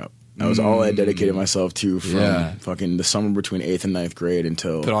breaking up. That was all I dedicated myself to from fucking the summer between 8th and 9th grade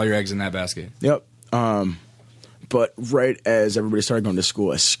until... Put all your eggs in that basket. Yep. But right as everybody started going to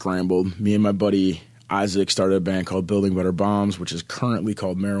school, I scrambled. Me and my buddy Isaac started a band called Building Better Bombs, which is currently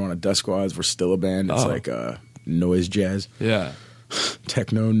called Marijuana Death Squads. We're still a band. It's like noise jazz. Yeah.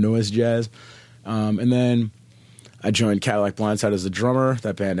 Techno noise jazz. And then I joined Cadillac Blindside as a drummer.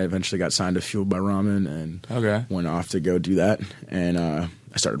 That band eventually got signed to Fueled by Ramen and went off to go do that. And I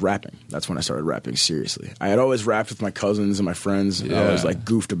started rapping. That's when I started rapping seriously. I had always rapped with my cousins and my friends. I was like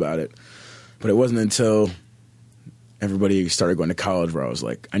goofed about it. But it wasn't until everybody started going to college where I was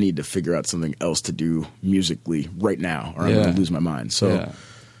like, I need to figure out something else to do musically right now or I'm going to lose my mind. So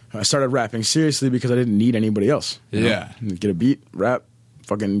I started rapping seriously because I didn't need anybody else. You know? Get a beat, rap,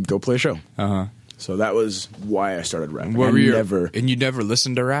 fucking go play a show. So that was why I started rapping. And you never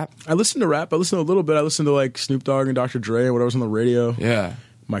listened to rap? I listened to rap. I listened to a little bit. I listened to like Snoop Dogg and Dr. Dre and whatever's on the radio. Yeah.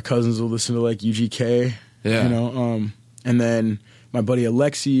 My cousins would listen to like UGK. Yeah. You know, and then my buddy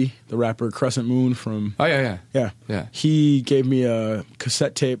Alexi, the rapper Crescent Moon from... Oh, yeah. He gave me a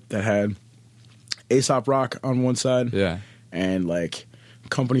cassette tape that had A$AP Rock on one side. Yeah. And like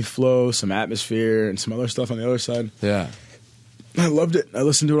Company Flow, some Atmosphere, and some other stuff on the other side. Yeah. I loved it. I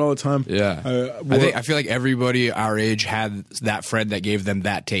listened to it all the time. Yeah. I feel like everybody our age had that friend that gave them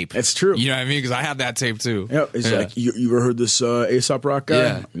that tape. It's true. You know what I mean? Because I had that tape too. Yeah, it's like, you ever heard this A$AP Rock guy?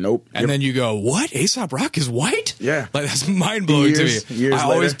 Yeah. Nope. And then you go, what? A$AP Rock is white? Yeah. Like, that's mind-blowing to me. Years I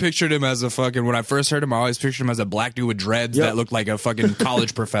always later. pictured him as a fucking, when I first heard him, I always pictured him as a black dude with dreads that looked like a fucking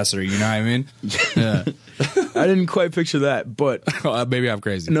college professor. You know what I mean? Yeah. I didn't quite picture that, but Maybe I'm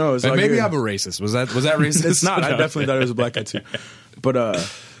crazy. No, it's But all maybe good. I'm a racist. Was that racist? it's not. I definitely thought it was a black guy too. But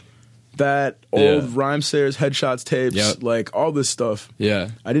that old Rhyme Sayers Headshots tapes, like all this stuff. Yeah.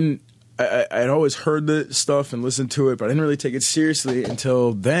 I'd always heard the stuff and listened to it, but I didn't really take it seriously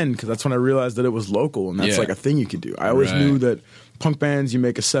until then, because that's when I realized that it was local and that's like a thing you could do. I always knew that punk bands, you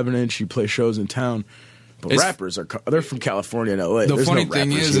make a 7-inch, you play shows in town. But rappers they're from California and LA. The There's funny no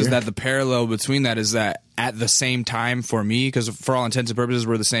thing rappers is here. that the parallel between that is that at the same time for me, because for all intents and purposes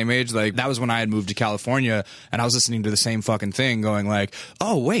we're the same age, like that was when I had moved to California and I was listening to the same fucking thing going like,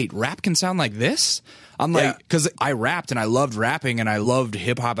 oh wait, rap can sound like this? I'm like, because I rapped and I loved rapping and I loved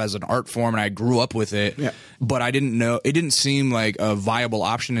hip hop as an art form and I grew up with it, but I didn't know, it didn't seem like a viable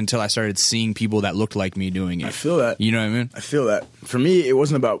option until I started seeing people that looked like me doing it. I feel that. You know what I mean? I feel that. For me, it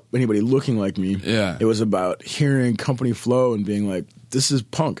wasn't about anybody looking like me. Yeah. It was about hearing Company Flow and being like, this is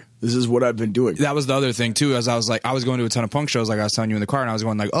punk. This is what I've been doing. That was the other thing too, as I was like, I was going to a ton of punk shows like I was telling you in the car and I was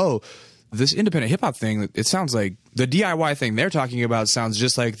going like, oh, this independent hip hop thing, it sounds like the DIY thing they're talking about sounds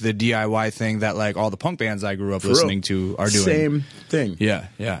just like the DIY thing that like all the punk bands I grew up listening to are doing. Same thing. Yeah,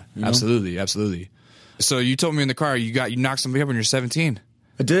 yeah. You know? Absolutely. So you told me in the car you knocked somebody up when you're 17.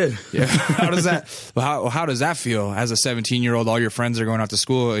 I did. Yeah. How does that feel as a 17-year-old? All your friends are going off to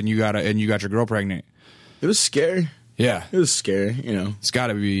school and you got your girl pregnant. It was scary. Yeah. It was scary, you know. It's got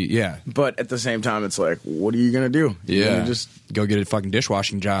to be, yeah. But at the same time, it's like, what are you going to do? You're gonna just go get a fucking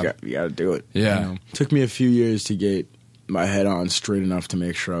dishwashing job. You got to do it. Yeah. You know? It took me a few years to get my head on straight enough to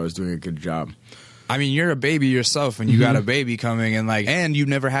make sure I was doing a good job. I mean, you're a baby yourself and you got a baby coming and you've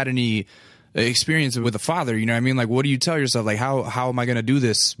never had any experience with a father, you know what I mean? Like, what do you tell yourself? Like, how am I going to do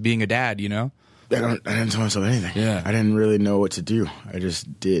this being a dad, you know? I didn't tell myself anything. Yeah. I didn't really know what to do. I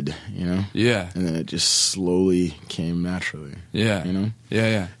just did, you know? Yeah. And then it just slowly came naturally. Yeah. You know?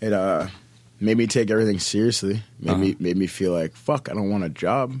 Yeah. It made me take everything seriously. Made me feel like, fuck, I don't want a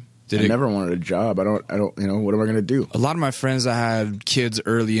job. I never wanted a job. I don't, you know, what am I going to do? A lot of my friends that had kids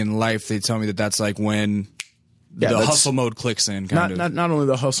early in life, they tell me that that's like when the hustle mode clicks in, Not only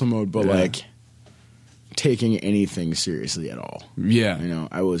the hustle mode, but like taking anything seriously at all. Yeah. You know,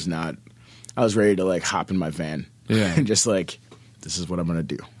 I was ready to like hop in my van and just like, this is what I'm going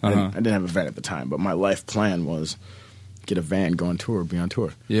to do. I didn't have a van at the time, but my life plan was get a van, go on tour, be on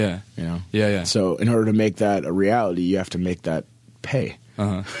tour. Yeah. You know? Yeah. So in order to make that a reality, you have to make that pay.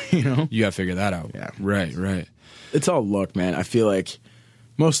 You know? You got to figure that out. Yeah. Right. It's all luck, man. I feel like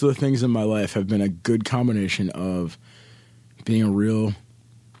most of the things in my life have been a good combination of being a real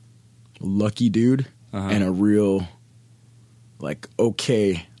lucky dude and a real, like,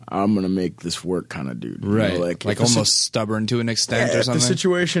 okay, I'm going to make this work kind of dude. Right. You know, like almost stubborn to an extent or something. If the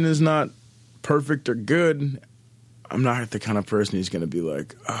situation is not perfect or good, I'm not the kind of person who's going to be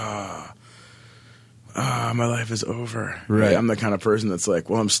like, my life is over. Right. I'm the kind of person that's like,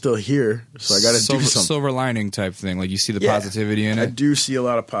 well, I'm still here, so I got to do something. Silver lining type thing. Like you see the positivity in it. I do see a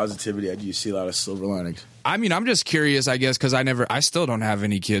lot of positivity. I do see a lot of silver linings. I mean, I'm just curious, I guess, because I still don't have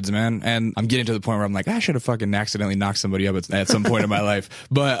any kids, man. And I'm getting to the point where I'm like, I should have fucking accidentally knocked somebody up at some point in my life.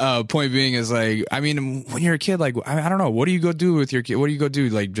 But point being is like, I mean, when you're a kid, like, I don't know, what do you go do with your kid? What do you go do?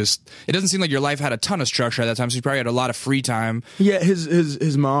 Like, just, it doesn't seem like your life had a ton of structure at that time, so you probably had a lot of free time. Yeah,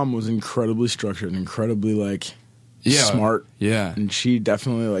 his mom was incredibly structured and incredibly, like, smart. Yeah. And she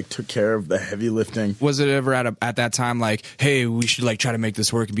definitely, like, took care of the heavy lifting. Was it ever at that time like, hey, we should, like, try to make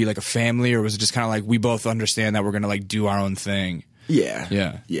this work and be, like, a family? Or was it just kind of like, we both understand that we're going to, like, do our own thing?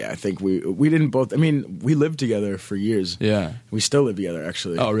 Yeah. I think we didn't both. I mean, we lived together for years. Yeah. We still live together,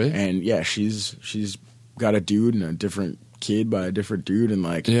 actually. Oh, really? And, yeah, she's got a dude and a different kid by a different dude. And,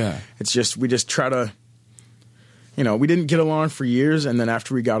 like, it's just, we just try to, you know, we didn't get along for years, and then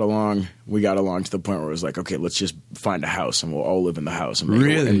after we got along to the point where it was like, okay, let's just find a house, and we'll all live in the house and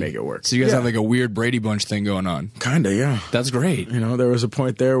make it work. So you guys have like a weird Brady Bunch thing going on. Kinda, yeah. That's great. You know, there was a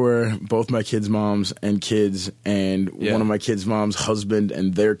point there where both my kids' moms and kids, and one of my kids' mom's husband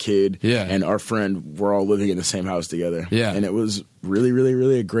and their kid, and our friend were all living in the same house together. Yeah, and it was really, really,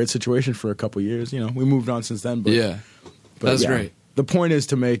 really a great situation for a couple years. You know, we moved on since then, but that's great. The point is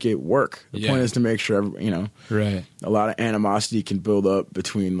to make it work. The point is to make sure, you know, a lot of animosity can build up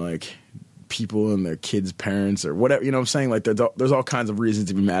between, like, people and their kids' parents or whatever. You know what I'm saying? Like, there's all kinds of reasons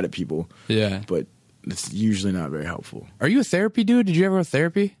to be mad at people. Yeah. But it's usually not very helpful. Are you a therapy dude? Did you ever have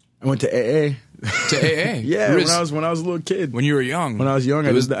therapy? I went to AA. To AA? Yeah, when I was a little kid. When you were young? When I was young,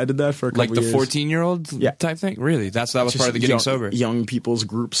 I did that for a couple years. Like the 14-year-old type thing? Really? That was part of the getting sober? Young people's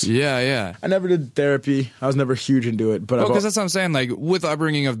groups. Yeah. I never did therapy. I was never huge into it. But because that's what I'm saying. Like, with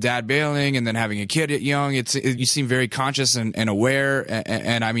upbringing of dad bailing and then having a kid at young, you seem very conscious and aware.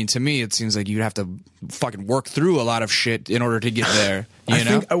 And I mean, to me, it seems like you'd have to fucking work through a lot of shit in order to get there. I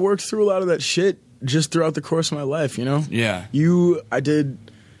think I worked through a lot of that shit just throughout the course of my life, you know? Yeah. I did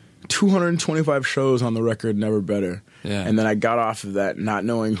 225 shows on the record, Never Better. Yeah. And then I got off of that not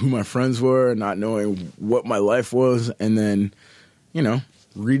knowing who my friends were, not knowing what my life was, and then, you know,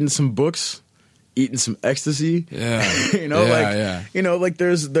 reading some books, eating some ecstasy. Yeah.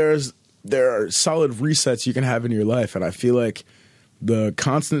 There are solid resets you can have in your life, and I feel like the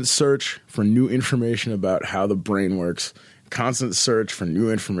constant search for new information about how the brain works, constant search for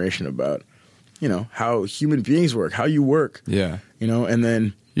new information about, you know, how human beings work, how you work. Yeah. You know, and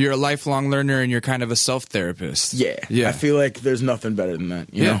then you're a lifelong learner and you're kind of a self-therapist. Yeah. I feel like there's nothing better than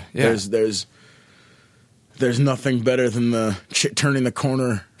that. You know? Yeah. There's nothing better than turning the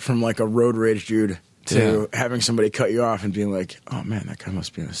corner from like a road rage dude to having somebody cut you off and being like, oh man, that guy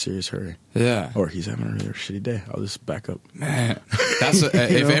must be in a serious hurry. Yeah. Or he's having a really shitty day. I'll just back up. Man, that's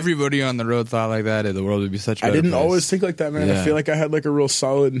if everybody on the road thought like that, the world would be such a better place. Always think like that, man. Yeah. I feel like I had like a real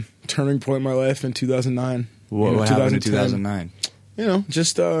solid turning point in my life in 2009. What happened in 2009? You know,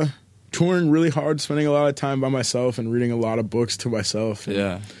 just touring really hard, spending a lot of time by myself and reading a lot of books to myself.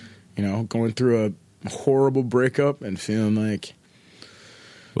 And, you know, going through a horrible breakup and feeling like...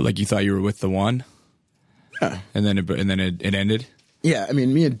 Well, like you thought you were with the one? Yeah. And then it ended? Yeah, I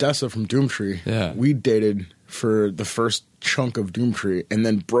mean, me and Dessa from Doomtree, we dated for the first chunk of Doomtree and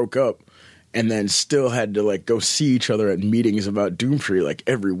then broke up. And then still had to like go see each other at meetings about Doomtree like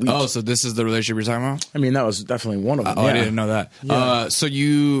every week. Oh, so this is the relationship you're talking about? I mean, that was definitely one of them. I didn't know that. Yeah. So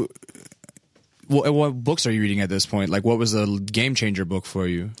what books are you reading at this point? Like, what was the game changer book for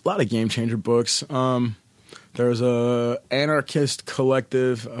you? A lot of game changer books. There's a anarchist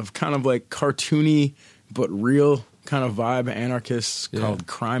collective of kind of like cartoony but real kind of vibe anarchists called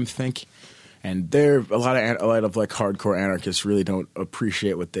Crime Think. And they're a lot of like hardcore anarchists really don't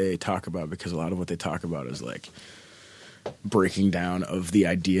appreciate what they talk about because a lot of what they talk about is like breaking down of the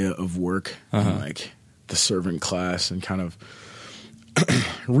idea of work and like the servant class and kind of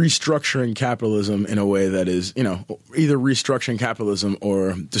restructuring capitalism in a way that is, you know, either restructuring capitalism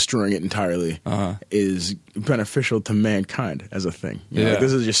or destroying it entirely is beneficial to mankind as a thing. You know, like,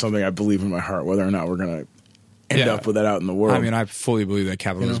 this is just something I believe in my heart, whether or not we're going to end up with that out in the world. I mean, I fully believe that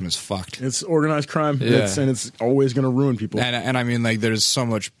capitalism is fucked. It's organized crime, and it's always going to ruin people. And I mean, like, there's so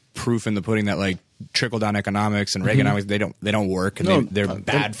much proof in the pudding that like trickle down economics and Reaganomics they don't work and they're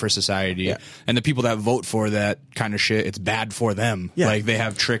bad for society. Yeah. And the people that vote for that kind of shit, it's bad for them. Yeah. Like they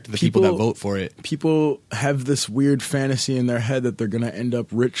have tricked the people that vote for it. People have this weird fantasy in their head that they're going to end up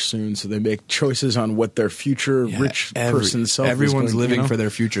rich soon, so they make choices on what their future rich person self is. Everyone's living for their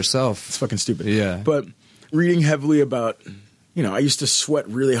future self. It's fucking stupid. Yeah. But reading heavily about, you know, I used to sweat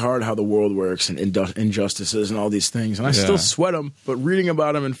really hard how the world works and injustices and all these things. And I still sweat them, but reading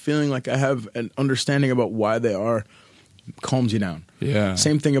about them and feeling like I have an understanding about why they are calms you down. Yeah.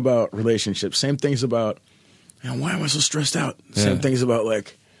 Same thing about relationships. Same things about, you know, why am I so stressed out? Same things about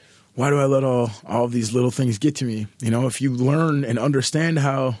like, why do I let all of these little things get to me? You know, if you learn and understand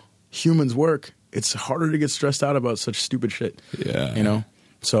how humans work, it's harder to get stressed out about such stupid shit. Yeah. You know?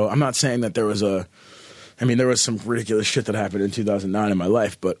 So I'm not saying that there was some ridiculous shit that happened in 2009 in my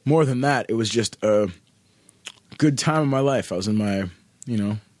life, but more than that, it was just a good time in my life. I was in my, you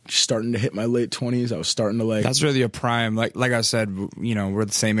know, starting to hit my late 20s. I was starting to like... That's really a prime. Like I said, you know, we're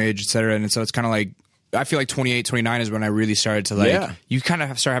the same age, et cetera. And so it's kind of like, I feel like 28, 29 is when I really started to like, you kind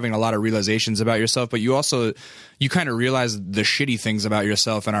of start having a lot of realizations about yourself, but you kind of realize the shitty things about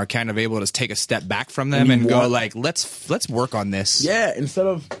yourself and are kind of able to take a step back from them and go like, let's work on this. Yeah, instead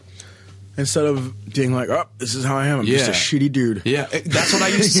of being like, oh, this is how I am. I'm just a shitty dude. Yeah, that's what I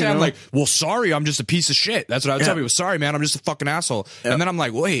used to say. I'm like, well, sorry, I'm just a piece of shit. That's what I would tell people. Sorry, man, I'm just a fucking asshole. Yeah. And then I'm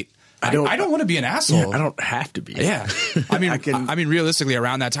like, wait, I don't want to be an asshole. Yeah, I don't have to be. Yeah. I mean, realistically,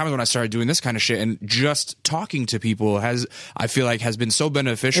 around that time is when I started doing this kind of shit, and just talking to people I feel like has been so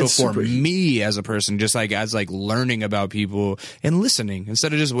beneficial for me as a person, just like as like learning about people and listening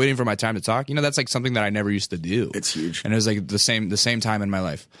instead of just waiting for my time to talk. You know, that's like something that I never used to do. It's huge. And it was like the same time in my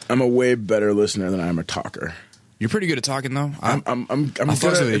life. I'm a way better listener than I am a talker. You're pretty good at talking, though. I'm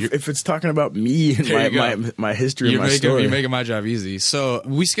good if it's talking about me and my history and my story. You're making my job easy. So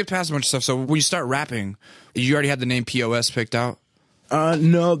we skipped past a bunch of stuff. So when you start rapping, you already had the name POS picked out?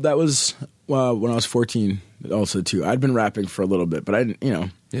 No, that was when I was 14 also too. I'd been rapping for a little bit, but I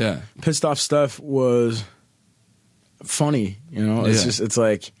didn't, Yeah. Pissed Off stuff was funny, It's just, it's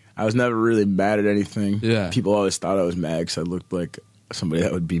like, I was never really mad at anything. Yeah. People always thought I was mad because I looked like somebody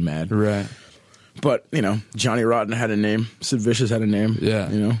that would be mad. Right. But, Johnny Rotten had a name. Sid Vicious had a name.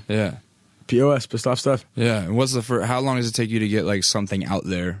 Yeah. Yeah. POS, Pissed Off stuff. Yeah. And what's how long does it take you to get like something out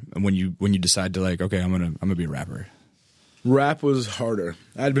there when you decide to like, okay, I'm gonna be a rapper? Rap was harder.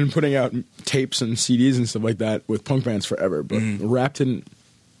 I'd been putting out tapes and CDs and stuff like that with punk bands forever, but rap didn't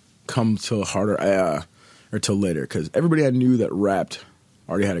come till harder or till later because everybody I knew that rapped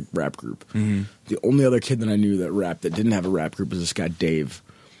already had a rap group. The only other kid that I knew that rapped that didn't have a rap group was this guy Dave,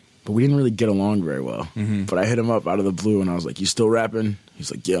 but we didn't really get along very well. But I hit him up out of the blue and I was like, "You still rapping?" He's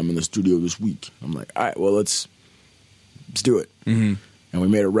like, "Yeah, I'm in the studio this week." I'm like, "All right, well let's do it." And we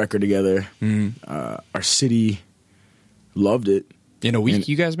made a record together. Our city loved it. In a week,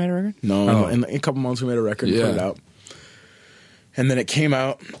 you guys made a record? No, in a couple months we made a record and put it out. And then it came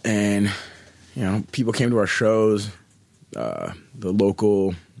out, and people came to our shows. The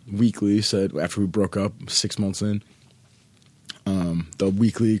local weekly said after we broke up 6 months in, the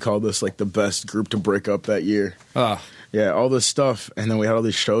weekly called us like the best group to break up that year. Yeah, all this stuff, and then we had all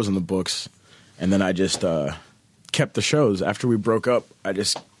these shows in the books, and then I just kept the shows after we broke up. I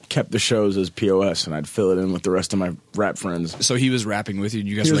just kept the shows as POS, and I'd fill it in with the rest of my rap friends. So he was rapping with you?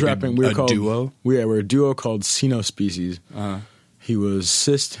 You guys he were was like rapping. We were a duo? We're a duo called Sino Species. He was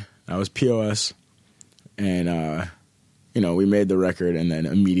Syst, I was POS, and we made the record, and then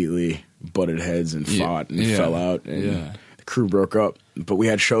immediately butted heads and fought and fell out, and the crew broke up. But we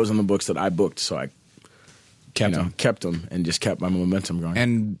had shows on the books that I booked, so I kept them and just kept my momentum going.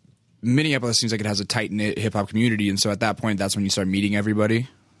 And Minneapolis seems like it has a tight-knit hip-hop community, and so at that point, that's when you start meeting everybody?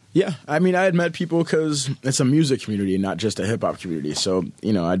 Yeah, I mean, I had met people because it's a music community, not just a hip-hop community. So,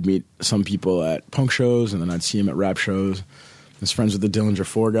 I'd meet some people at punk shows, and then I'd see them at rap shows. I was friends with the Dillinger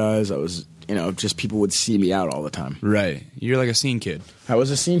 4 guys. I was, just people would see me out all the time. Right. You're like a scene kid. I was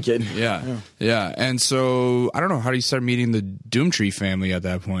a scene kid. Yeah. And so, I don't know, how do you start meeting the Doomtree family at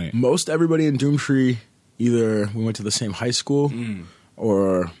that point? Most everybody in Doomtree, either we went to the same high school,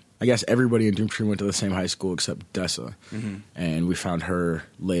 or I guess everybody in Doomtree went to the same high school except Dessa. And we found her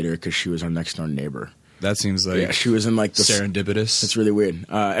later because she was our next door neighbor. That seems like she was in like the serendipitous. It's really weird.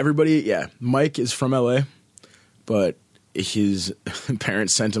 Mike is from LA, but his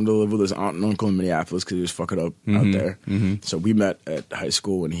parents sent him to live with his aunt and uncle in Minneapolis because he was fucking up out there. So we met at high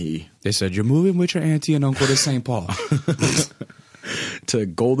school when they said, "You're moving with your auntie and uncle to St. Paul." To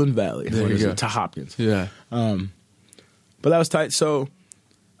Golden Valley. There you go. To Hopkins. Yeah. But that was tight. So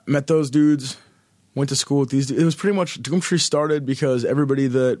met those dudes, went to school with these dudes. It was pretty much, Doomtree started because everybody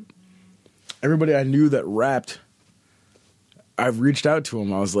I knew that rapped, I've reached out to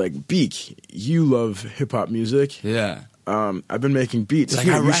him. I was like, "Beak, you love hip-hop music." Yeah. I've been making beats. Like,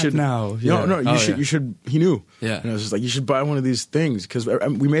 I rap now. Yeah. No, you should. He knew. Yeah. And I was just like, "You should buy one of these things," because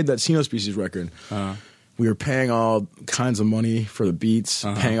we made that Sino Species record. We were paying all kinds of money for the beats,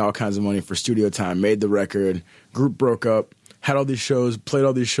 paying all kinds of money for studio time, made the record, group broke up, had all these shows, played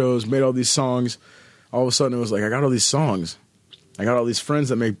all these shows, made all these songs. All of a sudden it was like, I got all these songs. I got all these friends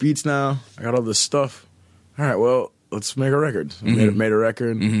that make beats now. I got all this stuff. All right, well, let's make a record. So we made a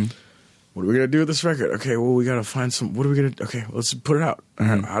record. What are we going to do with this record? Okay, well, we got to find some, what are we going to, okay, let's put it out. All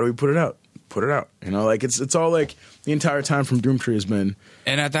right, how do we put it out? Put it out. Like it's all like the entire time from Doomtree has been.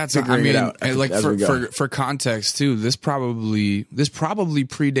 And at that time, I mean, like for context too, this probably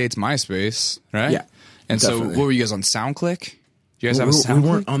predates MySpace, right? Yeah. And definitely. So, what were you guys on SoundClick? You guys have a SoundClick? We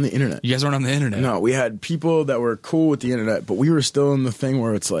weren't on the internet. You guys weren't on the internet. No, we had people that were cool with the internet, but we were still in the thing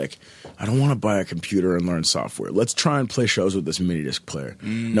where it's like, I don't want to buy a computer and learn software. Let's try and play shows with this mini disc player.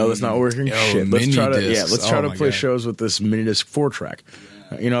 No, that's not working. Shit. Let's try to play shows with this mini disc 4-track.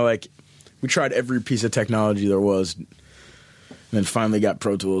 Yeah. We tried every piece of technology there was, and then finally got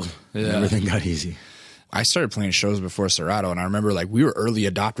Pro Tools, and everything got easy. I started playing shows before Serato, and I remember we were early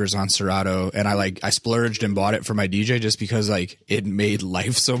adopters on Serato, and I splurged and bought it for my DJ just because it made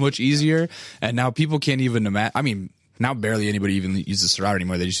life so much easier. And now people can't even imagine. I mean, now barely anybody even uses Serato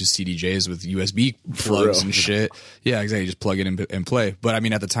anymore. They just use CDJs with USB plugs and shit. Yeah, exactly. Just plug it in and play. But I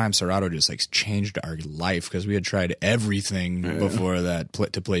mean, at the time, Serato just changed our life because we had tried everything before that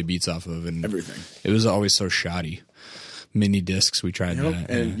to play beats off of, and everything. It was always so shoddy. Mini discs, we tried that.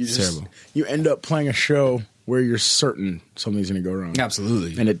 And terrible. You end up playing a show where you're certain something's going to go wrong.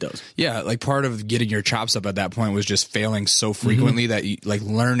 Absolutely. And it does. Yeah, like part of getting your chops up at that point was just failing so frequently that you, like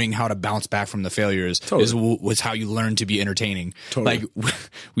learning how to bounce back from the failures was how you learn to be entertaining. Like we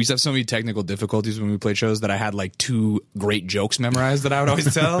used to have so many technical difficulties when we played shows that I had like 2 great jokes memorized that I would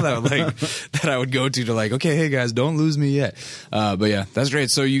always tell that I would go to like, okay, hey guys, don't lose me yet. But yeah, that's great.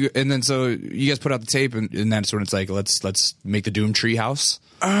 So you guys put out the tape and that's when it's like, let's make the Doom Tree House.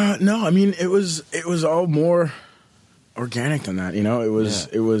 No, I mean, it was all more organic than that, you know?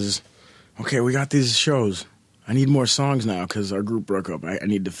 It was, okay, we got these shows. I need more songs now because our group broke up. I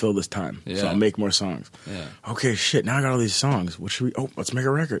need to fill this time, so I'll make more songs. Yeah. Okay, shit, now I got all these songs. What should we, let's make a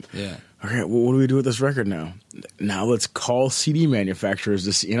record. Yeah. Okay, well, what do we do with this record now? Now let's call CD manufacturers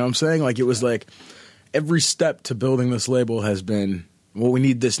to see, you know what I'm saying? Like, it was like every step to building this label has been, well, we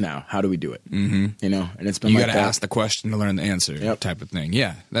need this now. How do we do it? Mm-hmm. You know, and it's been you got to ask the question to learn the answer, type of thing.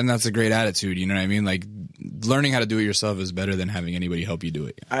 Yeah, then that's a great attitude. You know what I mean? Like learning how to do it yourself is better than having anybody help you do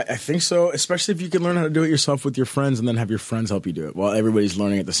it. I think so, especially if you can learn how to do it yourself with your friends, and then have your friends help you do it while everybody's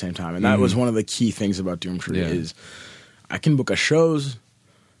learning at the same time. And that was one of the key things about Doomtree is I can book us shows.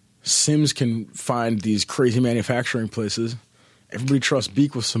 Sims can find these crazy manufacturing places. Everybody trusts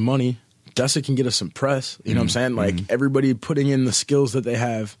Beak with some money. Dessa can get us some press, you know what I'm saying? Like, everybody putting in the skills that they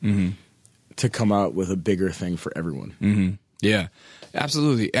have to come out with a bigger thing for everyone. Yeah,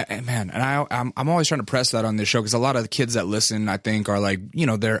 absolutely. Man, and I'm always trying to press that on this show because a lot of the kids that listen, I think, are like, you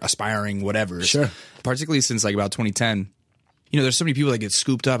know, they're aspiring whatever. Sure. Particularly since, like, about 2010. You know, there's so many people that get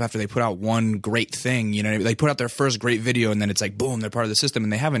scooped up after they put out one great thing. You know, they put out their first great video and then it's like, boom, they're part of the system,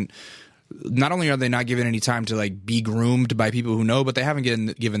 and they haven't. Not only are they not given any time to like be groomed by people who know, but they haven't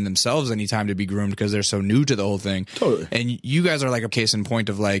given themselves any time to be groomed because they're so new to the whole thing. Totally. And you guys are like a case in point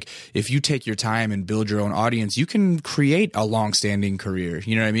of like, if you take your time and build your own audience, you can create a long-standing career.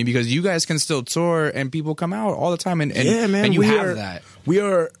 You know what I mean? Because you guys can still tour and people come out all the time, and yeah, man, and you have that. We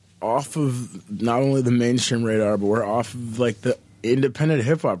are off of not only the mainstream radar, but we're off of like the independent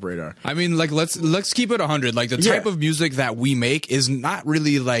hip hop radar. I mean, like let's keep it 100. Like the type of music that we make is not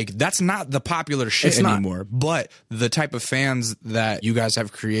really like, that's not the popular shit anymore. But the type of fans that you guys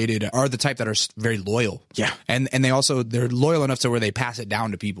have created are the type that are very loyal. Yeah, and they're loyal enough to where they pass it down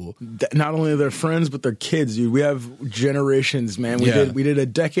to people. Not only their friends, but their kids. Dude, we have generations, man. We did a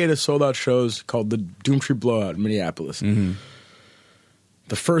decade of sold out shows called the Doomtree Blowout in Minneapolis.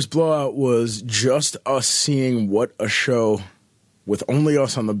 The first blowout was just us seeing what a show with only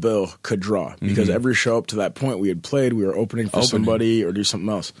us on the bill could draw, because every show up to that point we had played, we were opening for somebody or do something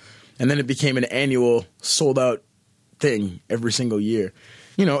else. And then it became an annual sold out thing every single year.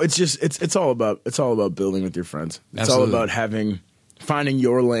 You know, it's just, it's all about building with your friends. It's all about finding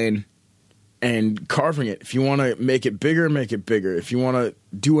your lane and carving it. If you want to make it bigger, make it bigger. If you want to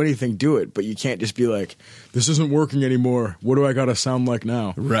do anything, do it. But you can't just be like, this isn't working anymore. What do I got to sound like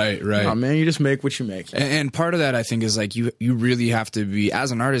now? Right. No, man, you just make what you make. And part of that, I think, is like you really have to be,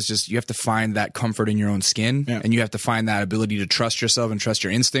 as an artist, just you have to find that comfort in your own skin. Yeah. And you have to find that ability to trust yourself and trust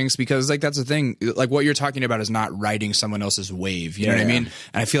your instincts, because like that's the thing. Like what you're talking about is not riding someone else's wave. You know what I mean?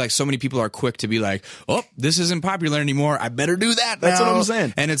 And I feel like so many people are quick to be like, oh, this isn't popular anymore. I better do that now. That's what I'm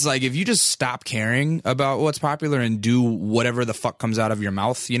saying. And it's like, if you just stop caring about what's popular and do whatever the fuck comes out of your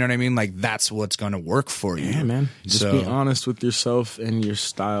mouth, you know what I mean? Like that's what's going to work for you. Yeah, man. Just be honest with yourself and your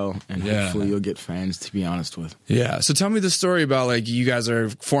style, and hopefully you'll get fans to be honest with. Yeah. So tell me the story about like you guys are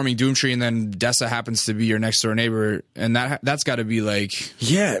forming Doomtree, and then Dessa happens to be your next door neighbor, and that's got to be like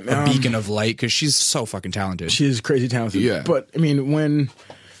a beacon of light, because she's so fucking talented. She's crazy talented. Yeah. But I mean, when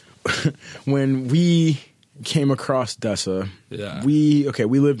we came across Dessa, we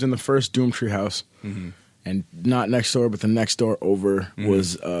lived in the first Doomtree house. And not next door, but the next door over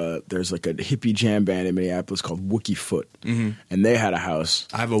was there's like a hippie jam band in Minneapolis called Wookie Foot, and they had a house.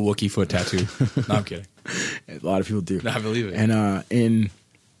 I have a Wookie Foot tattoo. No, I'm kidding. A lot of people do. I believe it. And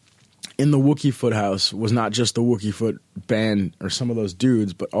in the Wookie Foot house was not just the Wookie Foot band or some of those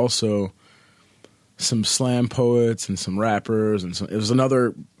dudes, but also some slam poets and some rappers, and it was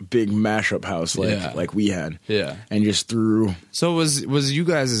another big mashup house like we had. Yeah. And just through. So was you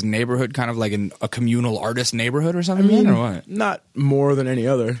guys' neighborhood kind of like a communal artist neighborhood or something? I mean, or what? Not more than any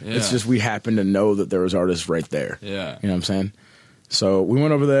other. Yeah. It's just we happened to know that there was artists right there. Yeah. You know what I'm saying? So we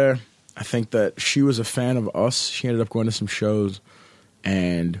went over there. I think that she was a fan of us. She ended up going to some shows,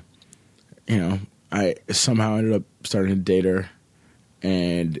 and you know, I somehow ended up starting to date her,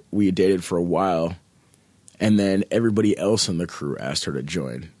 and we dated for a while. And then everybody else in the crew asked her to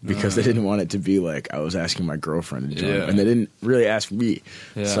join, because they didn't want it to be like I was asking my girlfriend to join. And they didn't really ask me.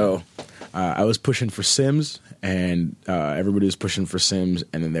 Yeah. So I was pushing for Sims, and everybody was pushing for Sims,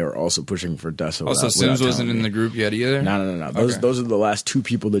 and then they were also pushing for Dessa. Oh, so Sims wasn't in the group yet either? No. Those are the last two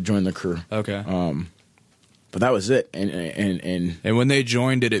people that joined the crew. Okay. But that was it. And when they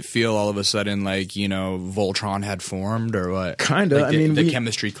joined, did it feel all of a sudden like, you know, Voltron had formed or what? Kind of. Like the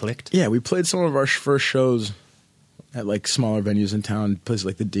chemistry clicked? Yeah, we played some of our first shows at like smaller venues in town, places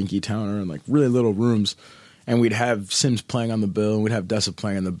like the Dinky Towner and like really little rooms. And we'd have Sims playing on the bill, and we'd have Dessa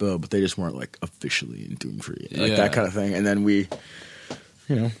playing on the bill, but they just weren't like officially in Doom Free. Like that kind of thing. And then we,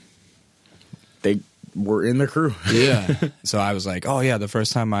 you know, they were in the crew. Yeah. So I was like, oh yeah, the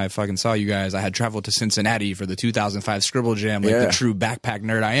first time I fucking saw you guys, I had traveled to Cincinnati for the 2005 Scribble Jam, like the true backpack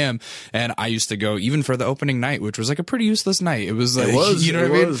nerd I am. And I used to go even for the opening night, which was like a pretty useless night. It was like, you know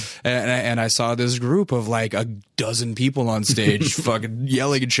what I mean? And I saw this group of like a dozen people on stage fucking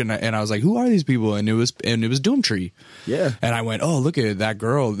yelling and shit. And I was like, who are these people? And it was Doomtree. Yeah. And I went, oh, look at that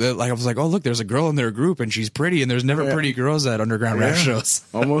girl. Like I was like, oh, look, there's a girl in their group and she's pretty. And there's never pretty girls at underground rap shows.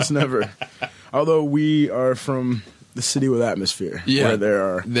 Almost never. Although we are from the city with atmosphere, where there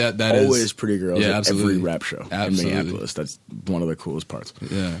are always pretty girls at every rap show in Minneapolis. That's one of the coolest parts.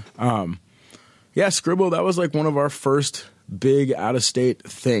 Yeah. Scribble, that was like one of our first big out-of-state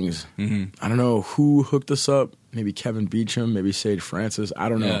things. I don't know who hooked us up. Maybe Kevin Beecham, maybe Sage Francis. I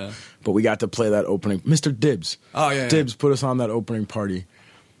don't know. Yeah. But we got to play that opening. Mr. Dibbs. Oh, yeah. Dibbs put us on that opening party.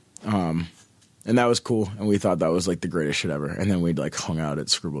 And that was cool, and we thought that was like the greatest shit ever. And then we'd like hung out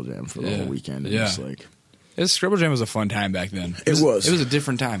at Scribble Jam for the whole weekend. And just like, Scribble Jam was a fun time back then. It was a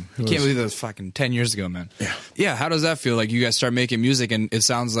different time. I can't believe that was fucking 10 years ago, man. Yeah. How does that feel? Like you guys start making music, and it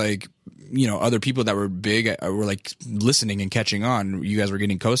sounds like, you know, other people that were big were like listening and catching on. You guys were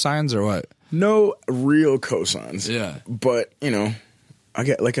getting cosigns or what? No real cosigns. Yeah, but you know,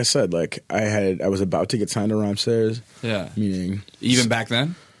 like I said, I was about to get signed to Rhymesayers. Yeah, meaning even back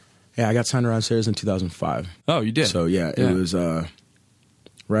then. Yeah, I got signed to Rhymesayers in 2005. Oh, you did? So, it was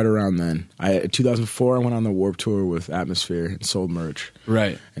right around then. In 2004, I went on the Warped Tour with Atmosphere and sold merch.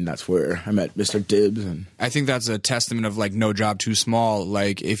 Right. And that's where I met Mr. Dibbs. And I think that's a testament of, like, no job too small.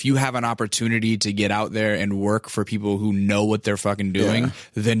 Like, if you have an opportunity to get out there and work for people who know what they're fucking doing,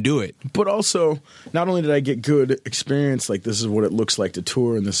 then do it. But also, not only did I get good experience, like, this is what it looks like to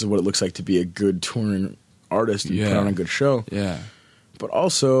tour, and this is what it looks like to be a good touring artist and put on a good show. Yeah. But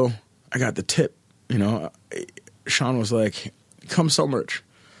also, I got the tip, you know. Sean was like, come sell merch.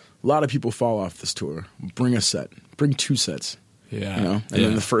 A lot of people fall off this tour. Bring a set. Bring 2 sets. Yeah. You know? And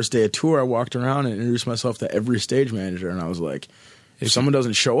then the first day of tour, I walked around and introduced myself to every stage manager, and I was like, if someone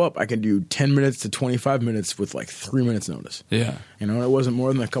doesn't show up, I can do 10 minutes to 25 minutes with like 3 minutes notice. Yeah. You know, it wasn't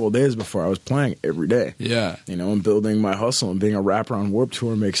more than a couple of days before I was playing every day. Yeah. You know, and building my hustle and being a rapper on Warped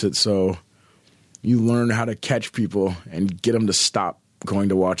Tour makes it so you learn how to catch people and get them to stop going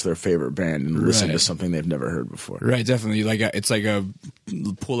to watch their favorite band and listen to something they've never heard before. Right, definitely. Like it's like a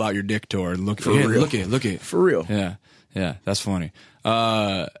pull out your dick tour and look at it. For real. Yeah, that's funny.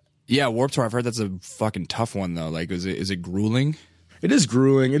 Warped Tour, I've heard that's a fucking tough one though. Like is it grueling? It is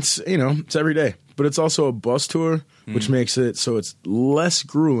grueling. It's, you know, it's every day. But it's also a bus tour, which makes it so it's less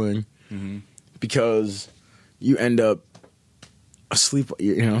grueling because you end up asleep,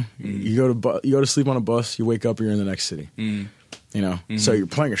 you know. You go to sleep on a bus, you wake up, you're in the next city. You know, so you're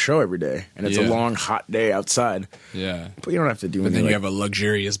playing a show every day, and it's a long, hot day outside. Yeah, but you don't have to do anything. But then you have a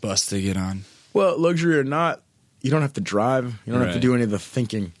luxurious bus to get on. Well, luxury or not, you don't have to drive. You don't have to do any of the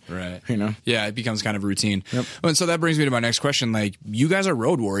thinking. Right. You know? Yeah, it becomes kind of routine. Yep. And so that brings me to my next question. Like, you guys are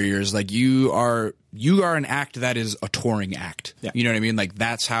road warriors. Like, you are an act that is a touring act. Yeah. You know what I mean? Like,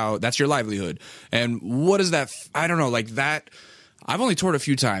 that's your livelihood. And what is that? I don't know. Like that. I've only toured a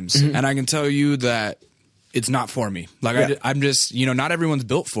few times, and I can tell you that it's not for me. Like I'm just, you know, not everyone's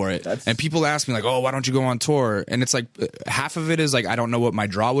built for it. And people ask me like, oh, why don't you go on tour? And it's like half of it is like I don't know what my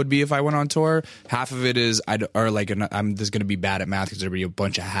draw would be if I went on tour. Half of it is I'm just going to be bad at math because there'd be a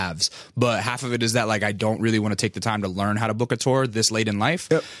bunch of halves. But half of it is that like I don't really want to take the time to learn how to book a tour this late in life.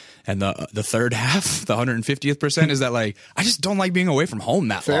 Yep. And the third half, the 150th%, is that like I just don't like being away from home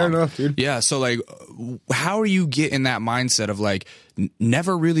that long. Fair enough, dude. Yeah. So like, how are you getting that mindset of like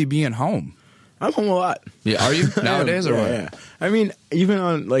never really being home? I'm home a lot. Yeah, are you nowadays or what? Yeah. I mean, even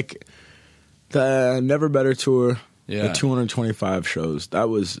on like the Never Better tour, the 225 shows.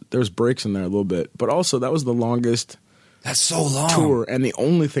 There's breaks in there a little bit, but also that was the longest. That's so long tour, and the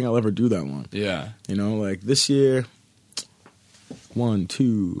only thing I'll ever do that long. Yeah, you know, like this year, 1,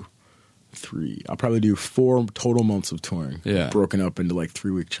 2, 3. I'll probably do 4 total months of touring. Yeah, broken up into like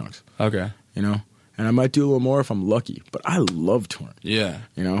 3-week chunks. Okay, you know. And I might do a little more if I'm lucky, but I love touring. Yeah,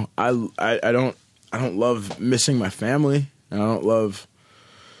 you know, I don't love missing my family. And I don't love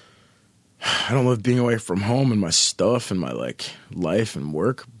I don't love being away from home and my stuff and my like life and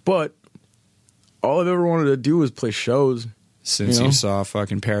work, but all I've ever wanted to do was play shows. Since you saw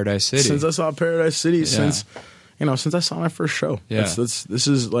fucking Paradise City. Since I saw Paradise City, since I saw my first show. Yeah. This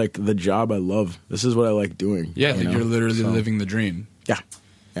is like the job I love. This is what I like doing. Yeah, like you're literally living the dream. Yeah.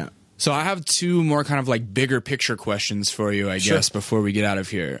 Yeah. So I have two more kind of like bigger picture questions for you, I guess, before we get out of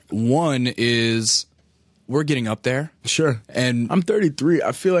here. One is, we're getting up there. Sure. And I'm 33.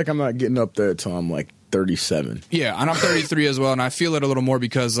 I feel like I'm not getting up there until I'm like 37. Yeah, and I'm 33 as well, and I feel it a little more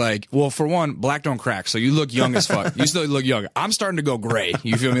because, like, well, for one, black don't crack, so you look young as fuck. You still look young. I'm starting to go gray.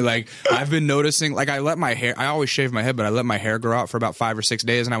 You feel me? Like, I've been noticing, like, I always shave my head, but I let my hair grow out for about 5 or 6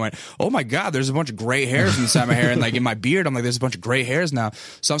 days, and I went, oh my God, there's a bunch of gray hairs inside my hair, and like in my beard, I'm like, there's a bunch of gray hairs now.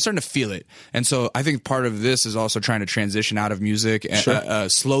 So I'm starting to feel it. And so I think part of this is also trying to transition out of music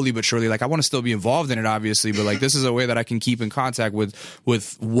slowly but surely. Like, I want to still be involved in it, obviously, but like, this is a way that I can keep in contact with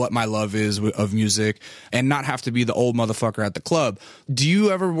what my love is of music and not have to be the old motherfucker at the club. Do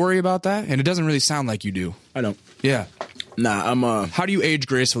you ever worry about that? And it doesn't really sound like you do. I don't. Yeah. Nah, How do you age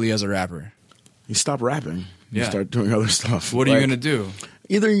gracefully as a rapper? You stop rapping. You Yeah. start doing other stuff. What are you going to do?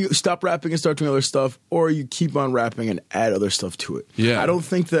 Either you stop rapping and start doing other stuff, or you keep on rapping and add other stuff to it. Yeah. I don't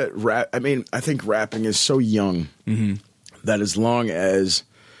think that I think rapping is so young that as long as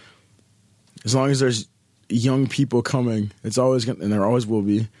there's young people coming, it's always gonna, and there always will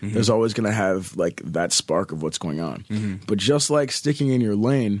be, there's always going to have like that spark of what's going on. But just like sticking in your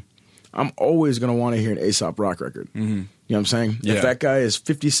lane, I'm always going to want to hear an A$AP Rock record. You know what I'm saying? Yeah. If that guy is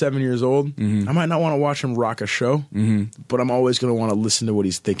 57 years old, I might not want to watch him rock a show, but I'm always going to want to listen to what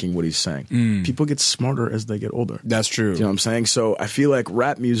he's thinking, what he's saying. People get smarter as they get older. That's true. You know what I'm saying? So I feel like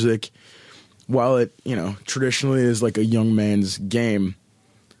rap music, while it, traditionally is like a young man's game,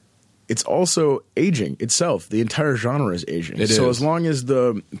 it's also aging itself. The entire genre is aging. So as long as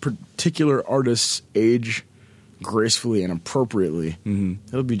the particular artists age gracefully and appropriately,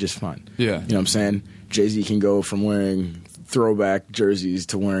 it'll be just fine. Yeah. You know what I'm saying? Jay-Z can go from wearing throwback jerseys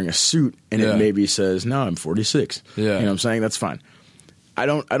to wearing a suit, and it maybe says, no, I'm 46. Yeah. You know what I'm saying? That's fine. I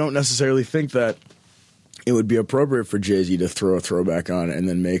don't necessarily think that it would be appropriate for Jay-Z to throw a throwback on and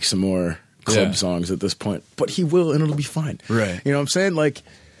then make some more club songs at this point. But he will, and it'll be fine. Right. You know what I'm saying? Like,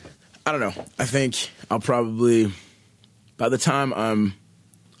 I don't know. I think I'll probably, by the time I'm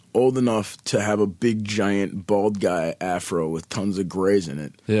old enough to have a big, giant, bald guy afro with tons of grays in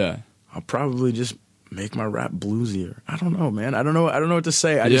it, I'll probably just make my rap bluesier. I don't know, man. I don't know what to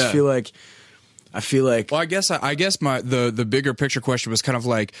say. I just feel like. Well, I guess the bigger picture question was kind of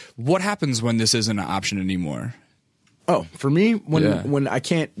like, what happens when this isn't an option anymore? Oh, for me, when I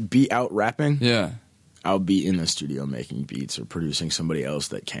can't be out rapping, I'll be in the studio making beats or producing somebody else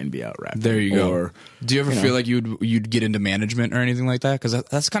that can be out rapping. There you go. Do you ever feel like you'd get into management or anything like that? Because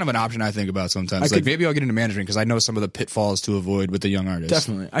that's kind of an option I think about sometimes. Like maybe I'll get into management because I know some of the pitfalls to avoid with the young artists.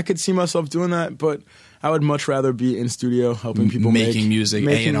 Definitely, I could see myself doing that, but I would much rather be in studio helping people making music,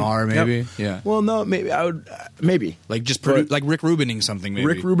 A&R maybe. Yep. Yeah. Well, no, maybe I would maybe like just like Rick Rubening something. Maybe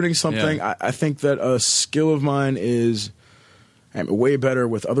Rick Rubening something. Yeah. I think that a skill of mine is. I'm way better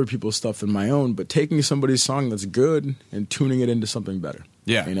with other people's stuff than my own, but taking somebody's song that's good and tuning it into something better.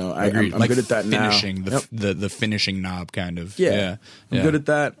 Yeah, I'm like good at that finishing, now. The finishing knob kind of. Yeah. I'm good at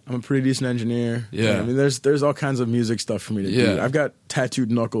that. I'm a pretty decent engineer. Yeah. I mean, there's all kinds of music stuff for me to do. I've got tattooed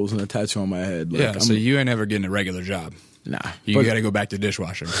knuckles and a tattoo on my head. Like, so you ain't ever getting a regular job. Nah. You got to go back to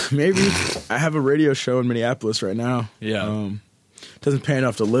dishwasher. Maybe. I have a radio show in Minneapolis right now. Yeah. Doesn't pay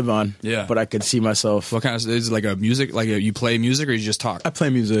enough to live on. Yeah. But I could see myself. What kind of, is it like a music, like you play music or you just talk? I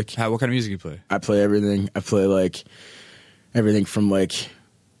play music. What kind of music you play? I play everything. I play like everything from like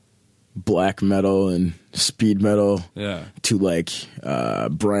black metal and speed metal to like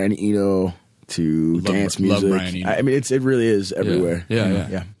Brian Eno to dance music. Love Brian Eno. I mean, it really is everywhere.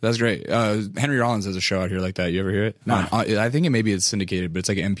 Yeah. That's great. Henry Rollins has a show out here like that. You ever hear it? No. I think it's syndicated, but it's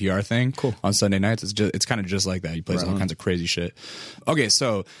like an NPR thing. Cool. On Sunday nights. It's kind of just like that. He plays all kinds of crazy shit. Okay,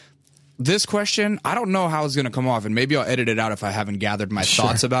 so this question, I don't know how it's going to come off, and maybe I'll edit it out if I haven't gathered my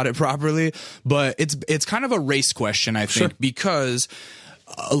thoughts about it properly, but it's kind of a race question, I think, because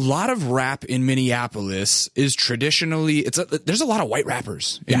a lot of rap in Minneapolis is traditionally there's a lot of white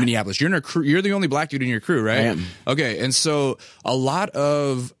rappers in Minneapolis. You're in a crew. You're the only black dude in your crew, right? I am. Okay, and so a lot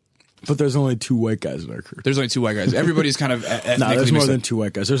of But there's only 2 white guys in our crew. There's only 2 white guys. Everybody's kind of ethnically No, there's more mixed than up. 2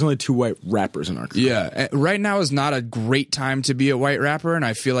 white guys. There's only 2 white rappers in our crew. Yeah, right now is not a great time to be a white rapper, and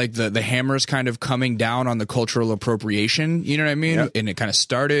I feel like the hammer's kind of coming down on the cultural appropriation. You know what I mean? Yep. And it kind of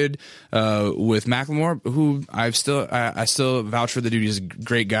started with Macklemore, who I still vouch for the dude. He's a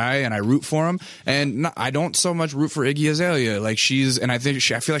great guy, and I root for him. And I don't so much root for Iggy Azalea. Like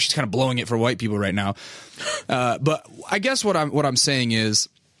I feel like she's kind of blowing it for white people right now. But I guess what I'm saying is,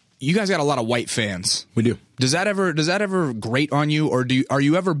 you guys got a lot of white fans. We do. Does that ever grate on you, or are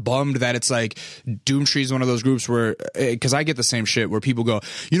you ever bummed that it's like Doomtree is one of those groups where, because I get the same shit where people go,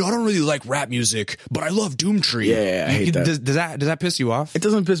 I don't really like rap music, but I love Doomtree. Yeah, I hate that. Does that piss you off? It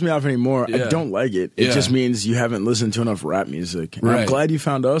doesn't piss me off anymore. Yeah. I don't like it. It just means you haven't listened to enough rap music. And Right. I'm glad you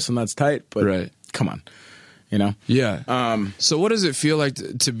found us, and that's tight, but come on. Yeah. So what does it feel like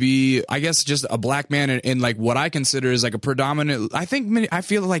to be, I guess, just a black man in like what I consider is like a predominant, I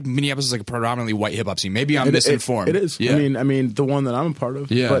feel like Minneapolis is like a predominantly white hip hop scene. Maybe I'm misinformed. It is. Yeah. I mean, the one that I'm a part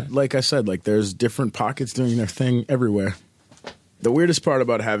of. Yeah. But like I said, like there's different pockets doing their thing everywhere. The weirdest part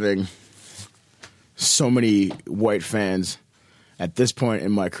about having so many white fans at this point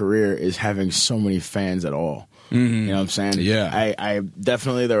in my career is having so many fans at all. Mm-hmm. You know what I'm saying? Yeah. I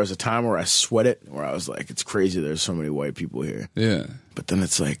definitely, there was a time where I sweat it, where I was like, it's crazy there's so many white people here. Yeah. But then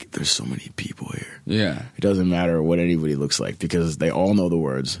it's like, there's so many people here. Yeah. It doesn't matter what anybody looks like because they all know the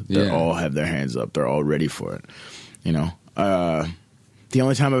words. They all have their hands up. They're all ready for it. The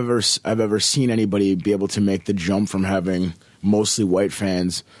only time I've ever seen anybody be able to make the jump from having mostly white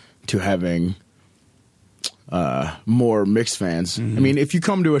fans to having more mixed fans. Mm-hmm. I mean, if you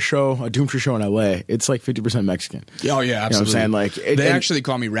come to a Doomtree show in LA, it's like 50% Mexican. Oh yeah, absolutely. You know what I'm saying? Like they actually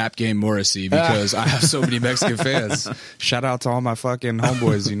call me Rap Game Morrissey because I have so many Mexican fans. Shout out to all my fucking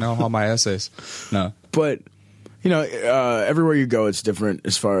homeboys, all my essays. No, but everywhere you go, it's different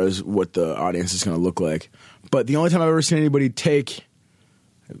as far as what the audience is going to look like. But the only time I've ever seen anybody take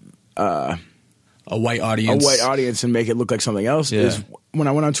a white audience and make it look like something else is when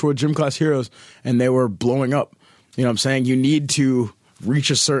I went on tour with Gym Class Heroes and they were blowing up. You know what I'm saying? You need to reach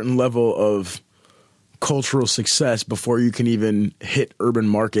a certain level of cultural success before you can even hit urban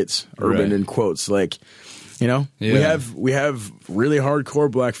markets, urban in quotes. Like, we have really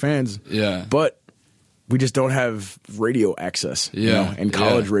hardcore black fans, but we just don't have radio access. And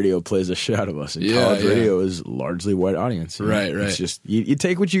college radio plays the shit out of us. And college radio is largely white audience. Right. It's just you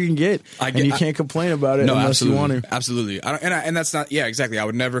take what you can get, and you can't complain about it unless you want to. Absolutely. And that's not. Yeah, exactly. I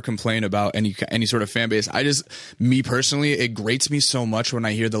would never complain about any sort of fan base. Me personally, it grates me so much when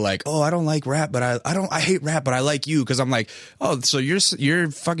I hear the like, oh, I don't like rap, but I hate rap, but I like you, because I'm like, oh, so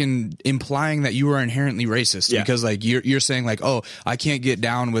you're fucking implying that you are inherently racist because like you're saying like, oh, I can't get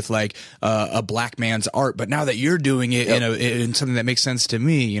down with like a black man's art, but now that you're doing it in something that makes sense to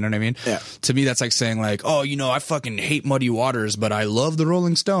me, you know what I mean? Yeah. To me, that's like saying like, oh, I fucking hate Muddy Waters, but I love the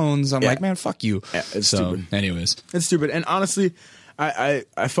Rolling Stones. I'm like, man, fuck you. Yeah, it's stupid. Anyways, it's stupid. And honestly, I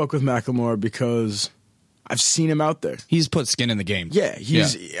fuck with Macklemore because I've seen him out there. He's put skin in the game. Yeah,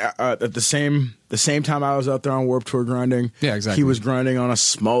 he's at the same time I was out there on Warped Tour grinding. Yeah, exactly. He was grinding on a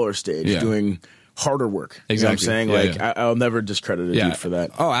smaller stage, doing harder work. Exactly. You know what I'm saying? I'll never discredit a dude for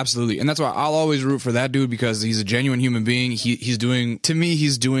that. Oh, absolutely. And that's why I'll always root for that dude, because he's a genuine human being. He's doing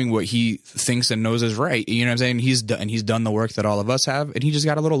what he thinks and knows is right. You know what I'm saying? He's done the work that all of us have, and he just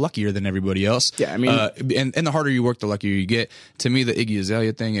got a little luckier than everybody else. Yeah, I mean, and the harder you work, the luckier you get. To me, the Iggy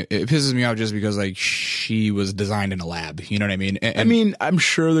Azalea thing, it pisses me off just because like she was designed in a lab. You know what I mean? And I'm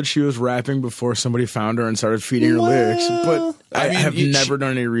sure that she was rapping before somebody found her and started feeding her lyrics, but I have never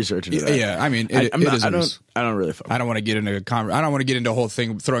done any research into that. Yeah, I mean, I don't really. I don't want to get into I don't want to get into a whole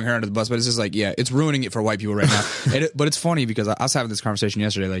thing throwing her under the bus, but it's just like, it's ruining it for white people right now. But it's funny because I was having this conversation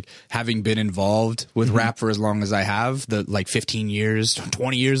yesterday, like having been involved with rap for as long as I have, 15 years,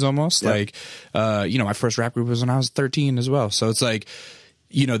 20 years almost. Yeah. Like, my first rap group was when I was 13 as well. So it's like,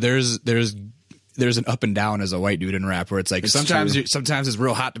 there's an up and down as a white dude in rap, where it's like sometimes it's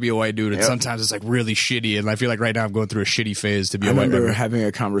real hot to be a white dude, and sometimes it's like really shitty. And I feel like right now I'm going through a shitty phase to be a white dude. I remember having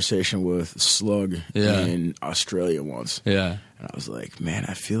a conversation with Slug in Australia once. Yeah. And I was like, man,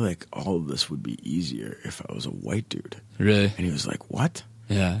 I feel like all of this would be easier if I was a white dude. Really? And he was like, what?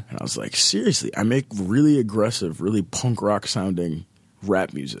 Yeah. And I was like, seriously, I make really aggressive, really punk rock sounding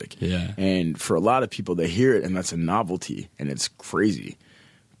rap music. Yeah. And for a lot of people, they hear it and that's a novelty and it's crazy.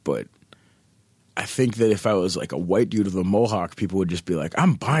 But I think that if I was like a white dude with a mohawk, people would just be like,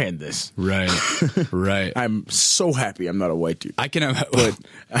 I'm buying this. Right. Right. I'm so happy I'm not a white dude. I can, but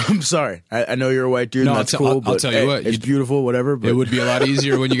I'm sorry. I know you're a white dude. No, and that's cool. I'll tell you what. It's beautiful, whatever. But it would be a lot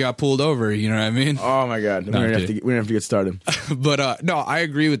easier when you got pulled over. You know what I mean? Oh, my God. We don't have to get started. But no, I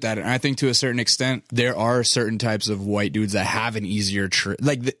agree with that. And I think to a certain extent, there are certain types of white dudes that have an easier,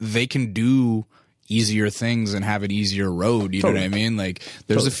 they can do easier things and have an easier road. You know what I mean? Like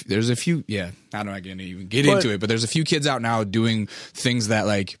there's a few, yeah, I'm not going to even get into it, but there's a few kids out now doing things that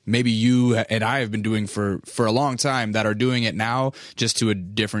like maybe you and I have been doing for a long time that are doing it now just to a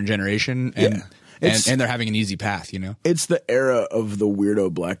different generation. And, and they're having an easy path, you know? It's the era of the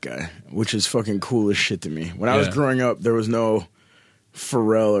weirdo black guy, which is fucking cool as shit to me. When I was growing up, there was no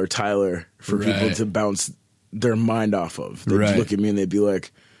Pharrell or Tyler for people to bounce their mind off of. They'd look at me and they'd be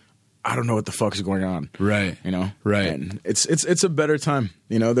like, I don't know what the fuck is going on. Right. You know? Right. And it's a better time.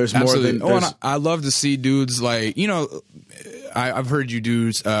 You know, there's Absolutely. more than... and I love to see dudes like, you know, I've heard you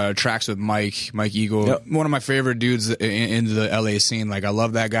do tracks with Mike Eagle. Yep. One of my favorite dudes in the LA scene. Like, I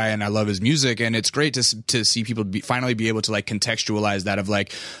love that guy and I love his music. And it's great to see people finally be able to like contextualize that of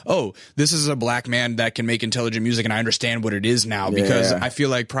like, oh, this is a black man that can make intelligent music and I understand what it is now. Because I feel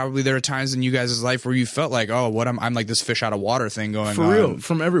like probably there are times in you guys' life where you felt like, oh, I'm like this fish out of water thing going on. For real.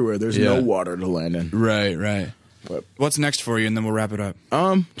 From everywhere. There's no water to land in. Right, right. But what's next for you, and then we'll wrap it up?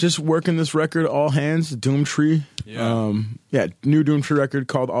 Just working this record, All Hands, Doomtree. New Doomtree record